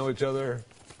friends. They know each other.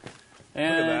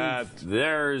 And look at that.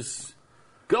 There's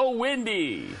Go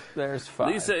Wendy. There's 5.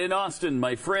 Lisa in Austin,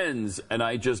 my friends, and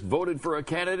I just voted for a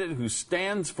candidate who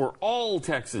stands for all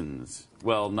Texans.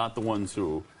 Well, not the ones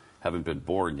who haven't been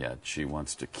born yet. She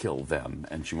wants to kill them,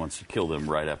 and she wants to kill them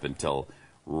right up until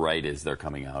right as they're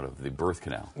coming out of the birth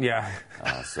canal. Yeah.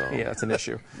 Yeah, that's an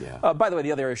issue. Yeah. By the way,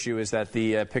 the other issue is that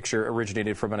the picture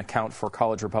originated from an account for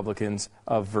college Republicans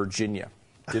of Virginia.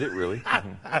 Did it really?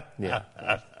 Yeah.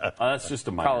 That's just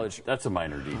a minor. College. That's a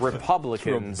minor detail.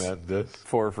 Republicans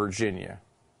for Virginia.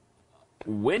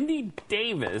 Wendy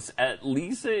Davis at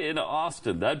Lisa in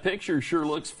Austin. That picture sure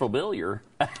looks familiar.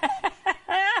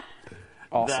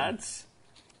 Awesome. That's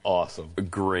awesome.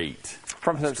 Great.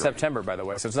 From September, by the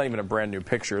way, so it's not even a brand new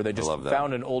picture. They just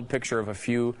found an old picture of a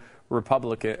few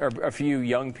Republican or a few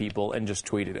young people and just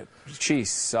tweeted it. She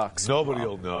sucks. Nobody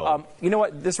will know. You know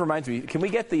what? This reminds me. Can we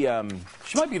get the?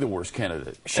 She might be the worst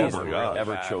candidate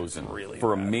ever chosen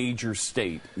for a major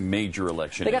state, major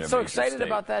election. They got so excited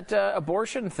about that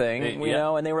abortion thing, you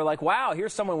know, and they were like, "Wow,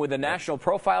 here's someone with a national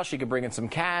profile. She could bring in some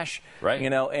cash, right? You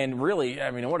know." And really,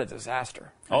 I mean, what a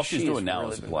disaster. All she's doing now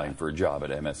is applying for a job at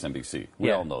MSNBC.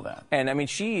 We all know that. And I mean,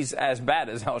 she's as bad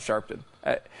as Al Sharpton.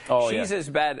 She's as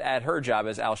bad at her job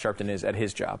as Al Sharpton is at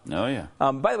his job. Oh, yeah.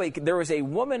 By the way, there was a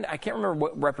woman, I can't remember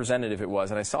what representative it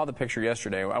was, and I saw the picture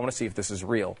yesterday. I want to see if this is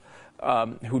real,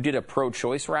 who did a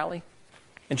pro-choice rally.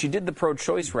 And she did the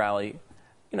pro-choice rally.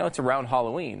 You know, it's around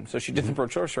Halloween, so she did the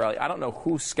pro-choice rally. I don't know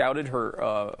who scouted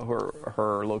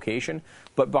her location,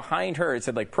 but behind her it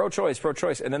said like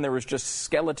pro-choice, and then there was just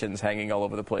skeletons hanging all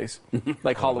over the place,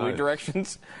 like Halloween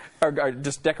directions or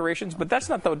just decorations. But that's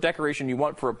not the decoration you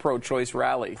want for a pro-choice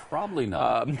rally. Probably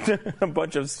not. A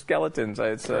bunch of skeletons.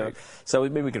 So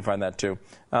maybe we can find that too.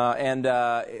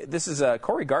 This is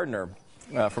Cory Gardner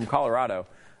from Colorado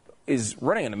is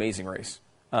running an amazing race.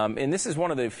 And this is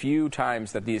one of the few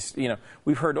times that these, you know,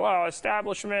 we've heard, oh,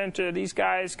 establishment, these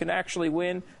guys can actually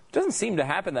win. It doesn't seem to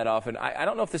happen that often. I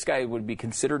don't know if this guy would be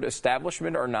considered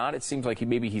establishment or not. It seems like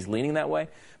maybe he's leaning that way.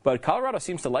 But Colorado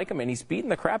seems to like him, and he's beating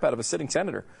the crap out of a sitting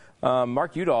senator.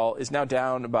 Mark Udall is now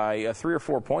down by 3 or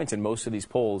 4 points in most of these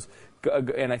polls.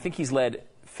 And I think he's led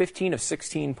 15 of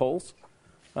 16 polls.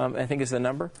 I think is the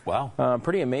number. Wow.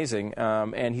 Pretty amazing.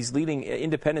 And he's leading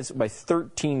independents by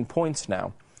 13 points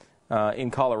now.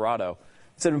 In Colorado.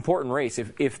 It's an important race.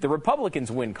 If the Republicans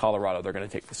win Colorado, they're going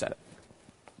to take the Senate.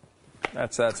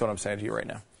 That's what I'm saying to you right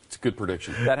now. It's a good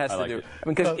prediction. That has to do. It. I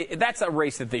mean, because that's a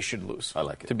race that they should lose. I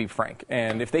like it. To be frank.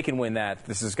 And if they can win that,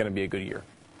 this is going to be a good year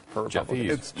for Republicans.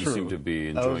 It's true. You seem to be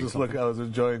enjoying I was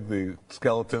enjoying the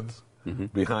skeletons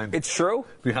behind. It's true.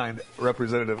 Behind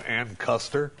Representative Ann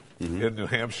Custer. In New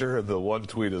Hampshire, and the one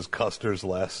tweet is Custer's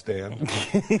last stand.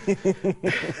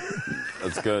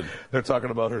 That's good. They're talking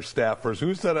about her staffers.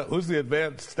 Who's the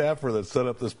advanced staffer that set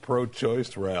up this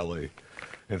pro-choice rally?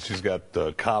 And she's got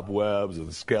cobwebs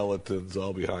and skeletons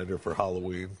all behind her for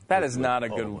Halloween. That is not a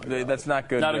good. That's not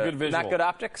good. Not a good visual. Not good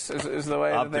optics is the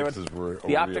way optics that they would.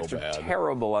 The optics bad. are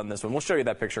terrible on this one. We'll show you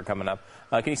that picture coming up.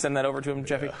 Can you send that over to him,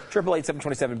 Jeffy?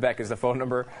 888-727-BECK is the phone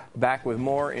number. Back with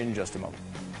more in just a moment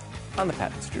on the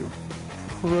Pat and Stu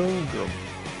program.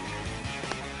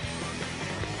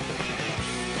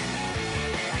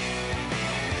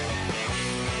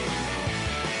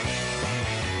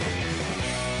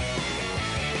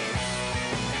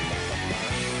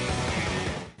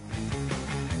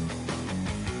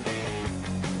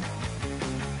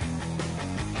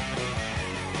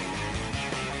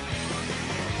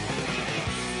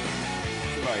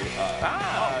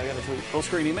 Full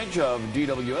screen image of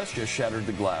DWS just shattered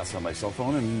the glass on my cell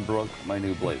phone and broke my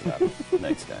new Blaze app.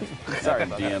 Next time. Sorry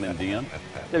about DM and DM.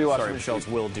 Maybe Watson Schultz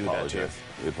will do that too.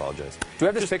 We apologize. Do we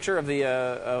have this picture of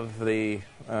the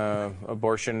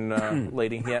abortion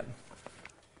lady yet?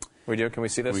 We do? Can we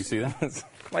see this? Can we see that?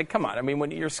 Like, come on. I mean,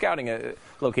 when you're scouting a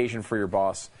location for your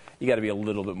boss, you got to be a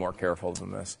little bit more careful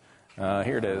than this.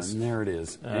 Here it is. And there it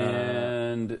is.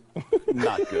 And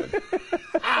not good.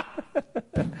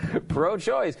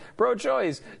 Pro-choice.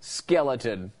 Pro-choice.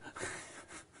 Skeleton.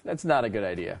 That's not a good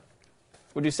idea.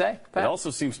 Would you say, Pat? It also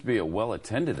seems to be a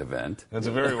well-attended event. It's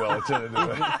a very well-attended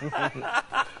event.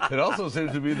 It also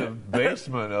seems to be the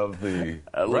basement of the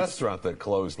restaurant that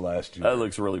closed last year. That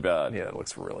looks really bad. Yeah, it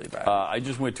looks really bad. I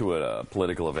just went to a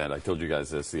political event. I told you guys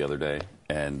this the other day,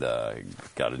 and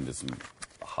got into some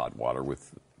hot water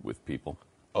with people.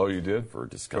 Oh, you did? For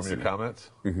discussing From your comments?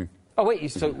 Mm-hmm. Oh,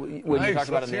 wait, so when you talked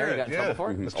about it in there, you got in trouble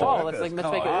for it? Let's make it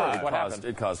worse. What happened?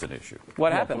 It caused an issue.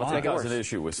 What happened? Let's make it worse. It caused an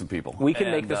issue with some people. We can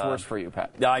make this worse for you,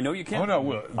 Pat. Yeah, I know you can. Oh,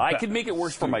 no, I can make it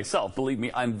worse for myself. Believe me,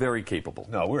 I'm very capable.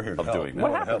 No, we're here to help. Doing that.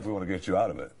 What happened? We want to get you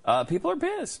out of it. People are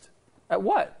pissed. At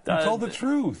what? You told the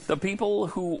truth. The people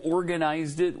who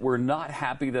organized it were not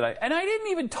happy that and I didn't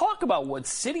even talk about what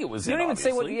city it was in. You didn't even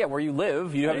say where you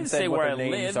live. You haven't said where what the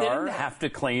names are. They didn't have to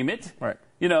claim it. Right.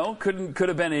 You know, could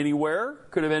have been anywhere.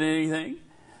 Could have been anything.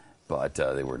 But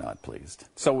they were not pleased.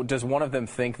 So does one of them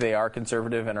think they are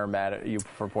conservative and are mad at you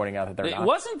for pointing out that they're not? It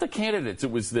wasn't the candidates.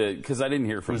 It was because I didn't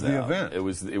hear from them. It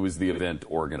was the event. It was the event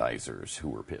organizers who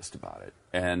were pissed about it.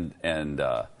 And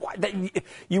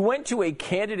you went to a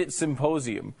candidate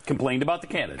symposium. Complained about the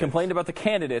candidates. Complained about the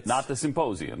candidates. Not the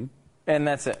symposium. And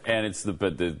that's it. And it's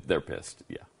they're pissed.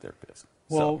 Yeah, they're pissed.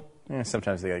 Well,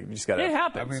 sometimes you just got to. It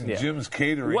happens. I mean, Jim's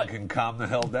Catering can calm the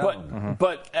hell down.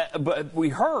 But we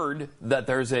heard that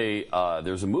there's a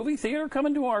movie theater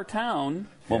coming to our town.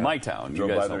 Well, my town. Drove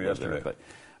you guys by there yesterday.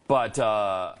 But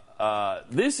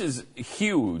this is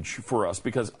huge for us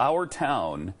because our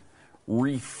town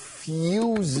refuses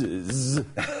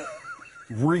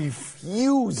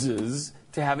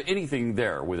to have anything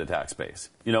there with a tax base.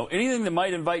 You know, anything that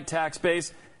might invite tax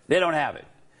base, they don't have it.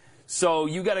 So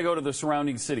you got to go to the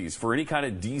surrounding cities for any kind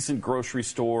of decent grocery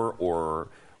store or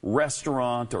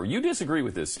restaurant. Or you disagree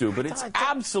with this, Stu, but it's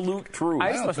absolute truth.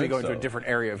 I must be going to a different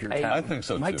area of your town. I think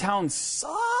so, too. My town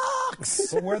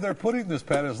sucks. But where they're putting this,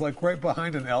 Pat, is like right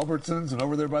behind an Albertsons and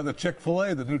over there by the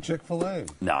Chick-fil-A, the new Chick-fil-A.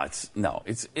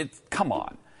 It's come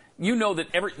on. You know that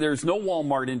there's no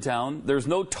Walmart in town. There's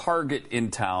no Target in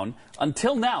town.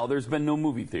 Until now, there's been no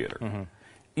movie theater. Mm-hmm.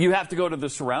 You have to go to the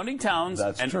surrounding towns.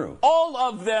 That's true. All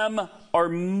of them are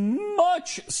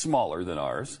much smaller than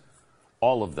ours.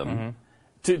 All of them.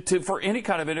 Mm-hmm. For any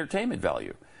kind of entertainment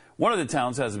value. One of the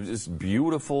towns has this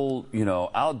beautiful,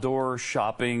 outdoor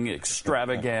shopping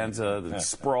extravaganza that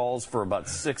sprawls for about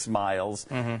 6 miles.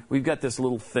 Mm-hmm. We've got this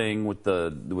little thing with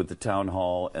the town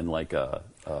hall and like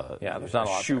there's not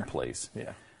a shoe place.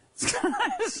 Yeah.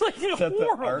 It's like horrible. The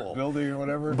art building or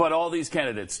whatever. But all these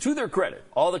candidates, to their credit,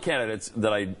 all the candidates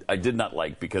that I did not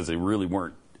like because they really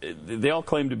weren't, they all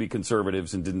claimed to be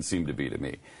conservatives and didn't seem to be to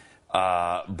me.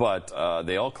 But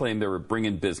they all claimed they were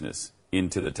bringing business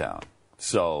into the town.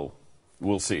 So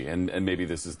we'll see, and maybe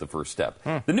this is the first step.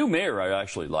 The new mayor I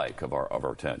actually like of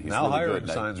our town. He's now really hiring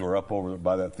good. Signs were up over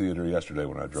by that theater yesterday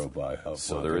when I drove by.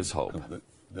 So there is hope.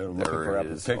 They're looking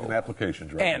for taking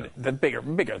applications right now. And the bigger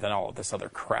than all of this other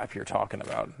crap you're talking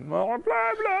about. Well,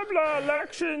 blah, blah, blah,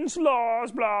 elections,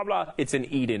 laws, blah, blah. It's an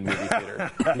Eden movie theater.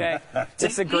 Okay?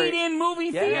 It's a great Eden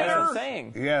movie theater. That's what I'm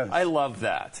saying. Yes. I love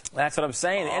that. That's what I'm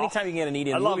saying. Anytime you get an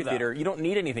Eden movie theater, you don't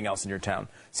need anything else in your town.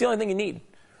 It's the only thing you need.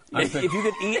 If you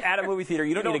could eat at a movie theater,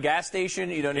 you don't need a gas station,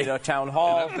 you don't need a town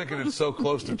hall. And I'm thinking it's so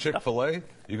close to Chick-fil-A.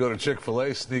 You go to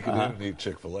Chick-fil-A, sneak it in and eat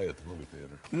Chick-fil-A at the movie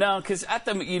theater. No, because at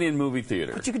the Eden movie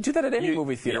theater. But you could do that at any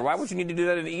movie theater. Why would you need to do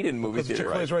that at an Eden movie theater?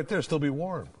 Chick-fil-A's right there, still be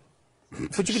warm.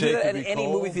 But you could do that at any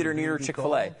movie theater near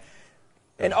Chick-fil-A.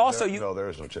 And also, no, there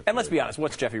is no Chick-fil-A. And let's be honest,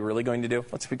 what's Jeffy really going to do?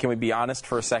 Can we be honest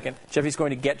for a second? Jeffy's going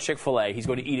to get Chick-fil-A. He's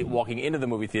going to eat it walking into the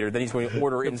movie theater. Then he's going to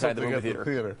order inside the movie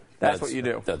theater. That's what you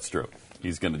do. That's true.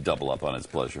 He's going to double up on his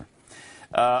pleasure.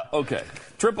 Okay.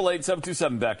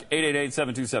 888-727-BECK,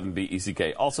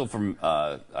 888-727-BECK. Also from,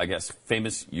 I guess,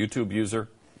 famous YouTube user,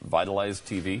 Vitalized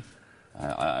TV.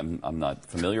 I'm not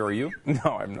familiar. Are you?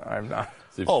 No, I'm not.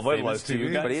 Vitalized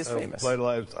TV. But he is famous.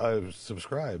 Vitalized, I've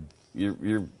subscribed.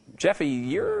 You're Jeffy,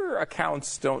 your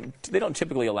accounts don't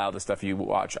typically allow the stuff you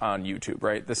watch on YouTube,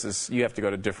 right? You have to go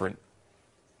to different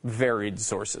varied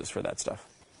sources for that stuff.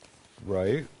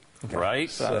 Right. Okay. Right.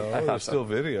 So there's still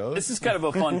videos. This is kind of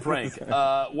a fun prank.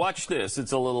 Watch this.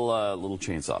 It's a little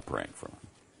chainsaw prank from him.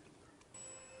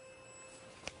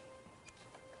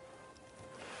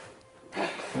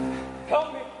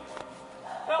 Help me!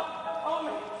 Help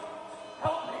me!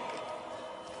 Help me!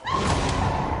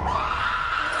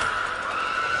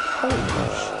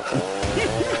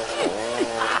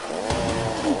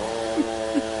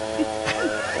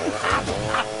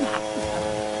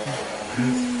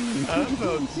 That's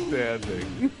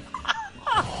outstanding.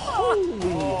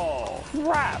 Oh,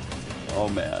 crap. Oh,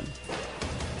 man.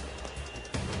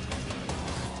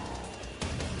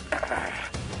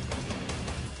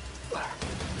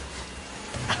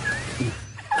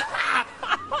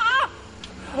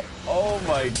 Oh,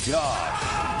 my gosh.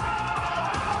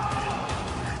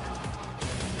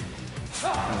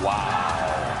 Wow.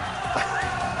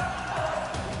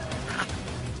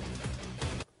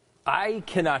 I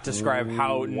cannot describe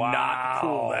how not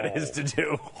cool that is to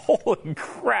do. Holy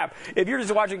crap. If you're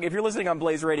just watching, if you're listening on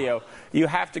Blaze Radio, you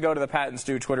have to go to the Pat and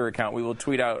Stu Twitter account. We will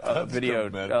tweet out a video,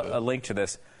 a link to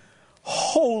this.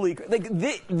 Holy, like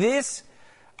this,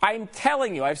 I'm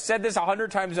telling you, I've said this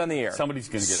 100 times on the air. Somebody's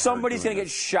going to get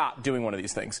shot doing one of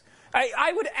these things.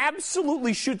 I would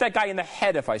absolutely shoot that guy in the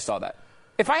head if I saw that.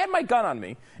 If I had my gun on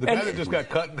me. The guy that just got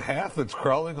cut in half that's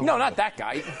crawling along. No, not that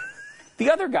guy. The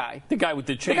other guy. The guy with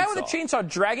the chainsaw. The guy with the chainsaw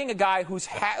dragging a guy whose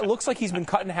looks like he's been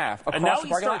cut in half across and now the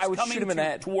parking lot. I would coming shoot him in the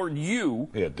head. Toward you.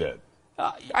 Yeah, dead.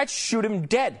 I'd shoot him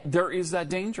dead. There is that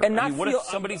danger. And not what if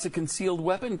somebody's a concealed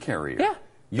weapon carrier? Yeah.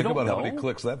 You Think don't about know. how many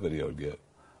clicks that video would get.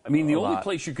 I mean, the only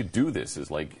place you could do this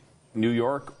is like New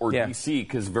York or D.C.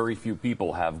 because very few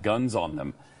people have guns on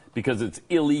them because it's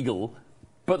illegal.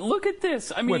 But look at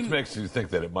this. I mean, which makes you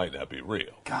think that it might not be real.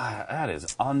 God, that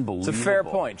is unbelievable. It's a fair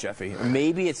point, Jeffy.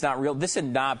 Maybe it's not real. This is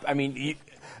not. I mean,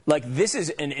 this is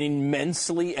an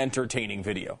immensely entertaining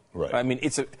video. Right. I mean,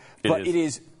 it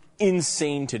is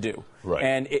insane to do. Right.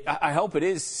 And I hope it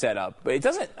is set up, but it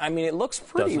doesn't. I mean, it looks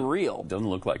pretty real. Doesn't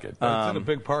look like it. It's in a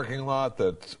big parking lot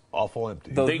that's awful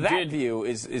empty. Though that view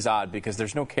is odd because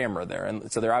there's no camera there,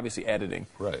 and so they're obviously editing.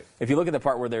 Right. If you look at the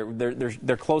part where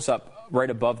they're close up right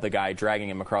above the guy dragging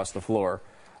him across the floor,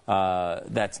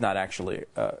 that's not actually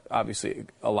obviously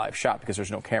a live shot because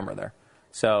there's no camera there.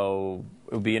 So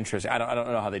it would be interesting. I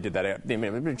don't know how they did that. I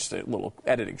mean, it was just a little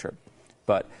editing trip.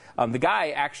 But the guy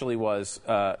actually was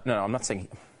no, I'm not saying.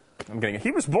 He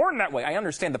was born that way. I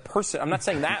understand the person. I'm not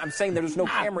saying that. I'm saying there's no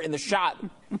camera in the shot.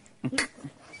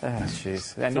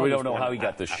 Jeez. So we don't know how he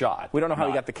got the shot. We don't know how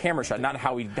he got the camera shot. Not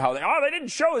how they didn't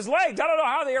show his legs. I don't know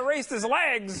how they erased his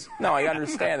legs. No, I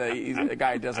understand that the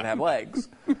guy doesn't have legs.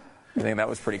 I think that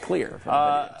was pretty clear.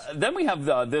 Then we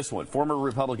have this one. Former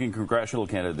Republican congressional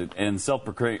candidate and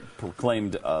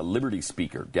self-proclaimed Liberty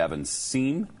Speaker Gavin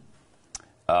Seam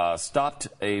stopped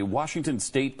a Washington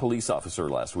State police officer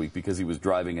last week because he was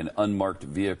driving an unmarked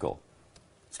vehicle.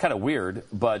 It's kind of weird,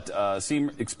 but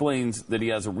Seam explains that he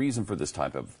has a reason for this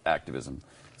type of activism.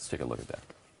 Let's take a look at that.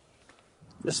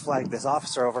 Just flag this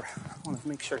officer over. I want to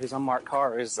make sure his unmarked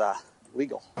car is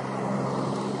legal.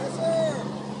 Yes, sir.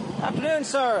 Afternoon,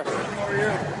 sir. How are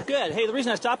you? Good. Hey, the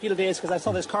reason I stopped you today is because I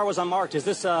saw this car was unmarked. Is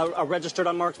this a registered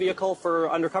unmarked vehicle for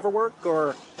undercover work,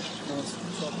 or?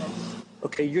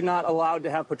 Okay, you're not allowed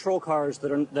to have patrol cars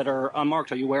that are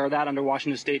unmarked. Are you aware of that under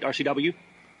Washington State RCW?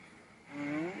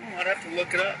 I'd have to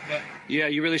look it up. But... Yeah,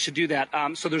 you really should do that.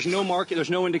 So there's no market,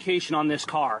 there's no indication on this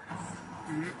car.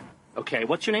 Mm-hmm. Okay,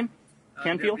 what's your name?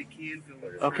 Canfield? Canfield.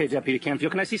 Okay, Deputy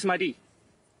Canfield. Can I see some ID?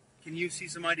 Can you see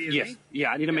some ID of yes. me?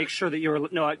 Yeah, I need to make sure that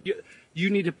you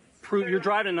need to prove you're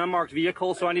driving an unmarked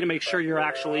vehicle, so I need to make sure you're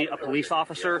actually a police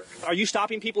officer. Are you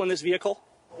stopping people in this vehicle?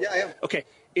 Yeah, I am. Okay,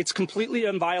 it's completely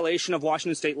in violation of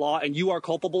Washington State law, and you are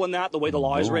culpable in that, the way the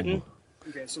law is written.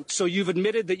 Okay, so you've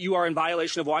admitted that you are in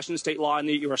violation of Washington State law and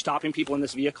that you are stopping people in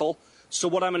this vehicle. So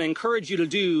what I'm going to encourage you to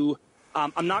do,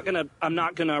 I'm not going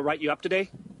to write you up today.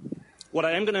 What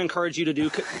I am going to encourage you to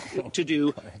do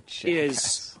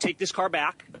is take this car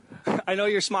back. I know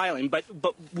you're smiling, but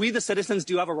we the citizens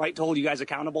do have a right to hold you guys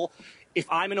accountable. If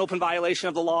I'm in open violation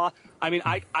of the law, I mean,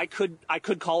 I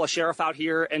could call a sheriff out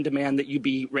here and demand that you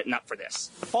be written up for this.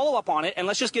 Follow up on it, and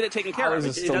let's just get it taken care of. It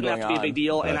doesn't have to be a big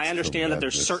deal, and I understand that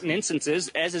there's certain instances,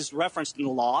 as is referenced in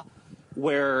the law,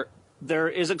 where there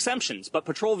is exemptions, but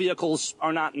patrol vehicles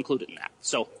are not included in that.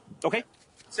 So, okay?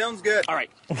 Sounds good. All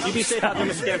right. You be safe out there,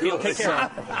 Mr. Canfield. Take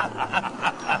care.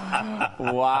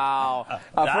 Wow.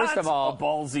 First of all, a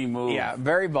ballsy move. Yeah,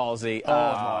 very ballsy.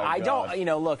 I don't,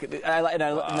 look,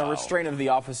 the restraint of the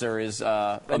officer is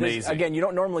amazing. Again, you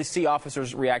don't normally see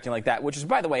officers reacting like that, which is,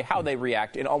 by the way, how they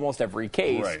react in almost every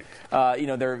case. Right.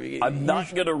 I'm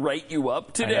not going to write you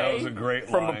up today. That was a great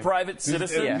from line. a private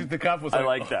citizen. Yeah. The cop was I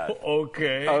like that.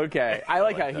 Okay. Okay. I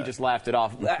like how he just laughed it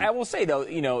off. I will say, though,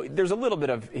 there's a little bit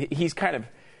of, he's kind of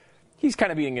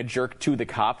being a jerk to the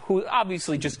cop, who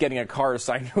obviously just getting a car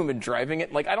assigned to him and driving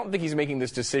it. Like, I don't think he's making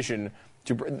this decision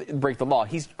to break the law.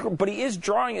 But he is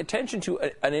drawing attention to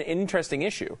an interesting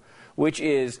issue, which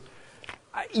is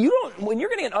when you're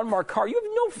getting an unmarked car, you have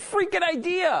no freaking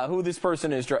idea who this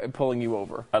person is pulling you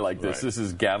over. I like this. Right. This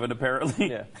is Gavin, apparently.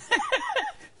 Yeah.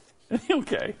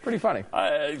 Okay. Pretty funny.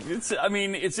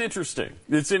 It's interesting.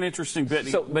 It's an interesting bit.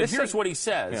 So but here's what he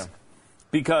says. Yeah.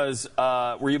 Because,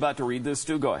 were you about to read this,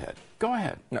 Stu? Go ahead. Go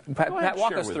ahead. No, Pat,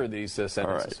 walk us through these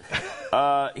sentences.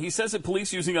 All right. He says that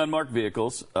police using unmarked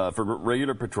vehicles for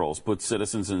regular patrols puts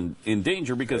citizens in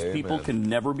danger because people can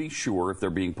never be sure if they're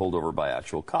being pulled over by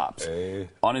actual cops.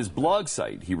 On his blog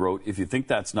site, he wrote, if you think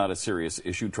that's not a serious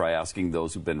issue, try asking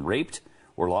those who've been raped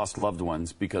or lost loved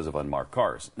ones because of unmarked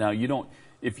cars. Now, you don't,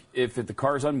 if the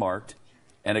car's unmarked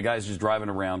and a guy's just driving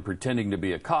around pretending to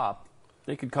be a cop,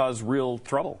 they could cause real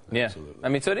trouble. Yeah. Absolutely. I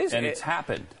mean, so it is. And it's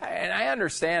happened. And I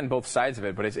understand both sides of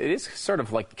it, but it is sort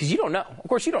of like, because you don't know. Of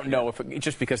course, you don't know if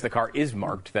just because the car is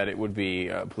marked that it would be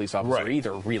a police officer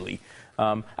either, really.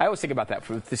 I always think about that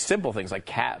for the simple things like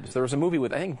cabs. There was a movie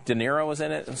with, I think De Niro was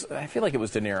in it. I feel like it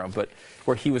was De Niro, but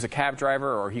where he was a cab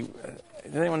driver or he...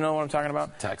 Does anyone know what I'm talking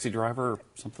about? Taxi driver or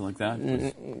something like that?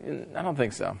 I don't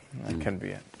think so. That couldn't be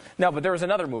it. No, but there was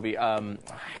another movie. I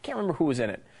can't remember who was in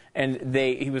it. And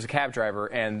he was a cab driver,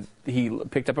 and he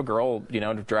picked up a girl,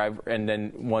 to drive. And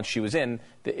then once she was in,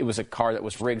 it was a car that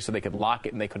was rigged so they could lock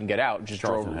it and they couldn't get out. Just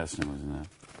Charlton Heston was in that.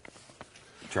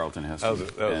 Charlton Heston.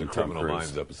 That was a Criminal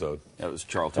Minds episode. That was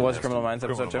Charlton. It was a Criminal Minds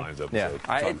episode too. Yeah,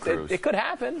 it could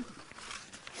happen.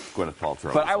 Gwyneth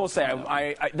Paltrow. But I will say,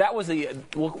 that was the.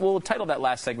 We'll title that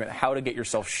last segment "How to Get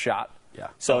Yourself Shot." Yeah.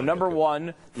 So number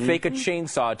one, fake a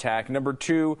chainsaw attack. Number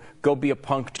two, go be a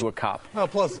punk to a cop. Well,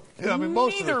 plus,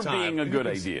 most of the time, being a good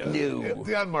idea. No.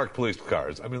 The unmarked police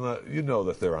cars. I mean, you know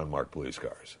that they're unmarked police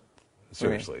cars.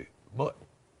 Seriously,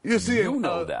 you see, you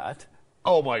know that.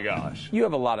 Oh my gosh, you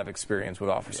have a lot of experience with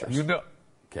officers. You know.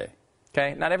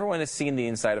 Okay. Not everyone has seen the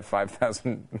inside of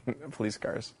 5,000 police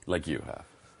cars. Like you have.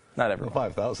 Not everyone.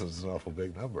 5,000 is an awful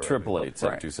big number.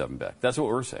 888-727 back. That's what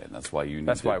we're saying. That's why you need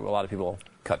That's why a lot of people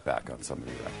cut back on some of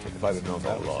your activities. If I didn't know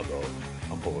that law, though,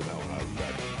 I'm pulling that one out of the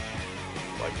back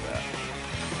like that.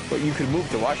 But you could move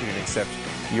to Washington, except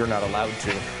you're not allowed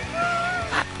to.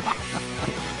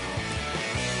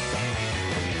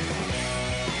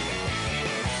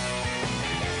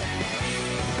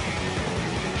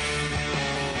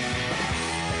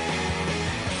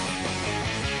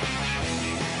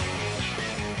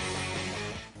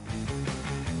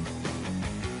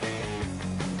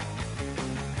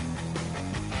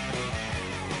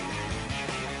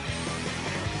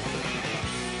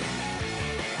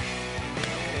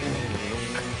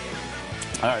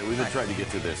 All right, we've been trying to get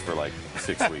to this for like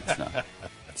 6 weeks now,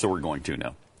 so we're going to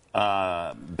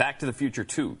now. Back to the Future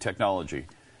 2 technology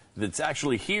that's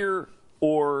actually here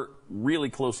or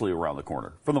really closely around the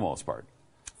corner, for the most part.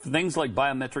 Things like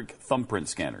biometric thumbprint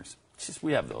scanners.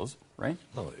 We have those, right?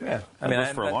 Oh, yeah. I mean,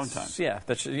 for a long time. Yeah,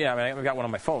 I've got one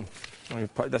on my phone.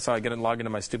 That's how I get log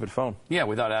into my stupid phone. Yeah,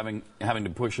 without having to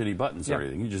push any buttons or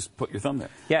anything. You just put your thumb there.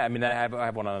 Yeah, I mean, I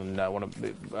have one on one of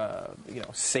the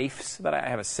safes. That I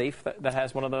have a safe that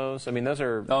has one of those. I mean, those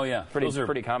are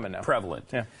pretty common now.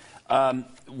 Prevalent. Yeah.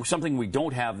 Something we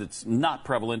don't have that's not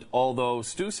prevalent, although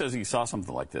Stu says he saw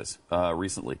something like this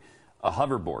recently, a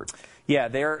hoverboard. Yeah,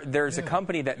 there's a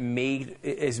company that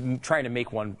is trying to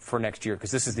make one for next year,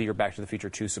 because this is the year Back to the Future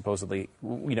 2 supposedly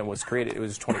was created. It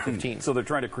was 2015. So they're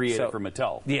trying to create it for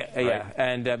Mattel. Yeah, right? Yeah.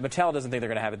 And Mattel doesn't think they're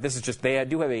going to have it. This is just, they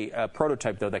do have a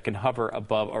prototype, though, that can hover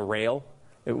above a rail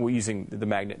using the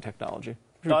magnet technology.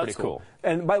 Oh, that's cool.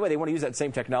 And by the way, they want to use that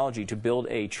same technology to build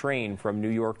a train from New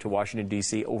York to Washington,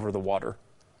 D.C. over the water.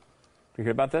 You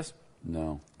heard about this?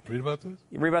 No. Read about this?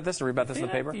 You read about this? Or read about this in the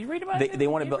paper? You read about they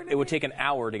want to build. It would take an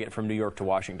hour to get from New York to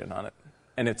Washington on it,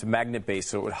 and it's magnet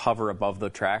based, so it would hover above the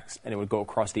tracks and it would go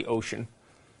across the ocean.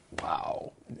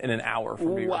 Wow! In an hour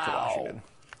from New York to Washington.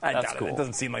 That's cool. It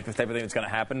doesn't seem like the type of thing that's going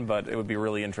to happen, but it would be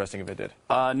really interesting if it did.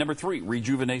 Number 3,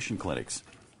 rejuvenation clinics.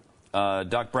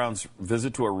 Doc Brown's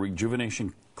visit to a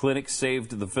rejuvenation clinic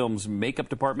saved the film's makeup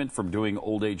department from doing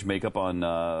old age makeup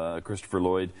on Christopher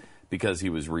Lloyd because he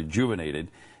was rejuvenated.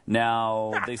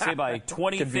 Now, they say by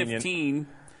 2015,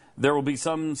 there will be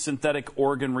some synthetic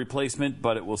organ replacement,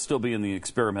 but it will still be in the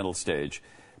experimental stage.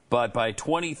 But by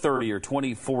 2030 or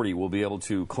 2040, we'll be able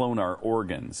to clone our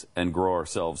organs and grow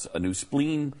ourselves a new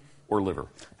spleen or liver.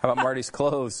 How about Marty's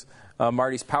clothes?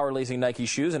 Marty's power lacing Nike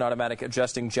shoes and automatic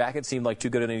adjusting jacket seemed like too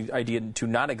good an idea to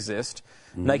not exist.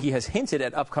 Nike has hinted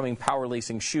at upcoming power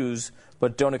lacing shoes,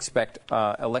 but don't expect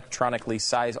electronically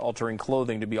size altering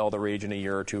clothing to be all the rage in a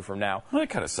year or two from now. Well, that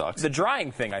kind of sucks. The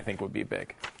drying thing, I think, would be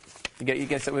big. You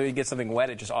get something wet,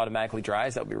 it just automatically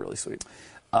dries. That would be really sweet.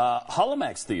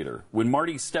 Holomax Theater. When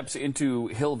Marty steps into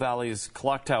Hill Valley's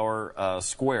Clock Tower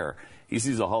Square, he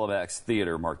sees a Holomax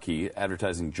Theater marquee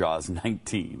advertising Jaws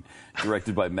 19,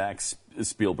 directed by Max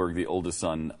Spielberg, the oldest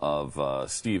son of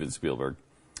Steven Spielberg.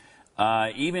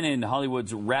 Even in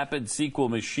Hollywood's rapid sequel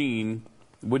machine,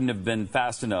 wouldn't have been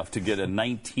fast enough to get a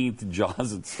 19th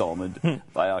Jaws installment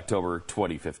by October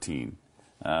 2015.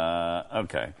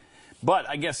 Okay. But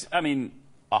I guess, I mean,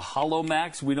 a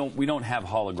Holomax, we don't have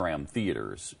hologram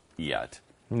theaters yet.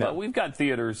 No. But we've got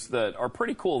theaters that are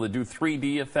pretty cool that do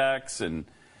 3D effects and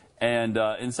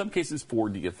in some cases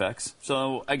 4D effects.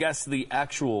 So I guess the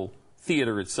actual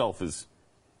theater itself is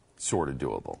sort of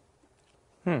doable.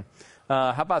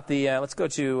 How about the, let's go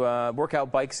to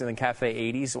workout bikes in the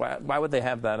Cafe 80s. Why would they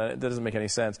have that? That doesn't make any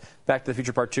sense. Back to the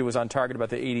Future Part 2 was on target about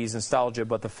the 80s nostalgia,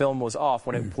 but the film was off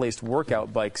when it placed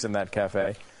workout bikes in that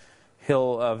cafe.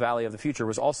 Hill Valley of the Future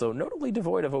was also notably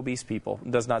devoid of obese people.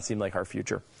 It does not seem like our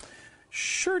future.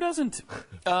 Sure doesn't.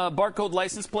 Barcode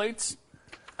license plates.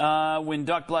 When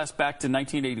Doc blasts back to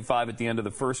 1985 at the end of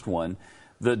the first one,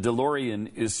 the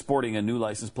DeLorean is sporting a new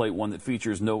license plate, one that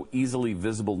features no easily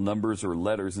visible numbers or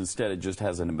letters. Instead, it just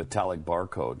has a metallic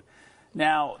barcode.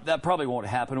 Now, that probably won't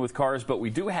happen with cars, but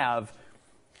we do have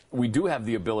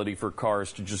the ability for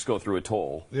cars to just go through a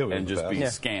toll and just be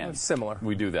scanned. It's similar.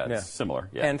 We do that. Yeah. It's similar.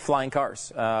 Yeah. And flying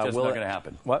cars. That's not going to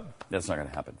happen. What? That's not going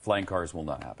to happen. Flying cars will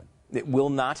not happen. It will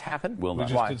not happen? Will not.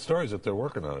 We just did stories that they're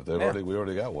working on it. We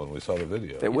already got one. We saw the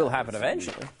video. It will happen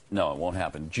eventually. No, it won't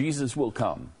happen. Jesus will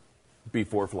come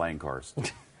before flying cars.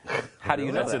 How do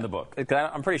you know That's that? in the book.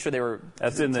 I'm pretty sure they were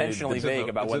intentionally vague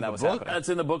about when that was happening. That's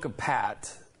in the book of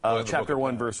Pat, chapter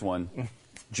 1, verse 1.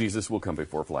 Jesus will come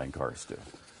before flying cars do.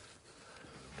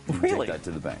 Really? Take that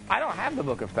to the bank. I don't have the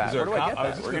book of Pat. Where do I get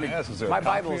that? We're going to ask, is there My a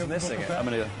copy Bible's of the missing book it. of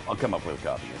Pat? I'll come up with a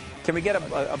copy. Can we get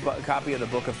a copy of the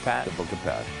book of Pat? The book of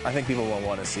Pat. I think people will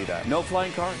want to see that. No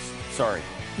flying cars? Sorry.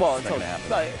 Well, it's not going to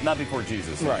happen. Not before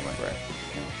Jesus. Right, Anyway.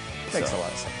 right. Makes a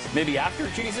lot of sense. Maybe after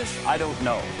Jesus? I don't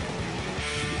know.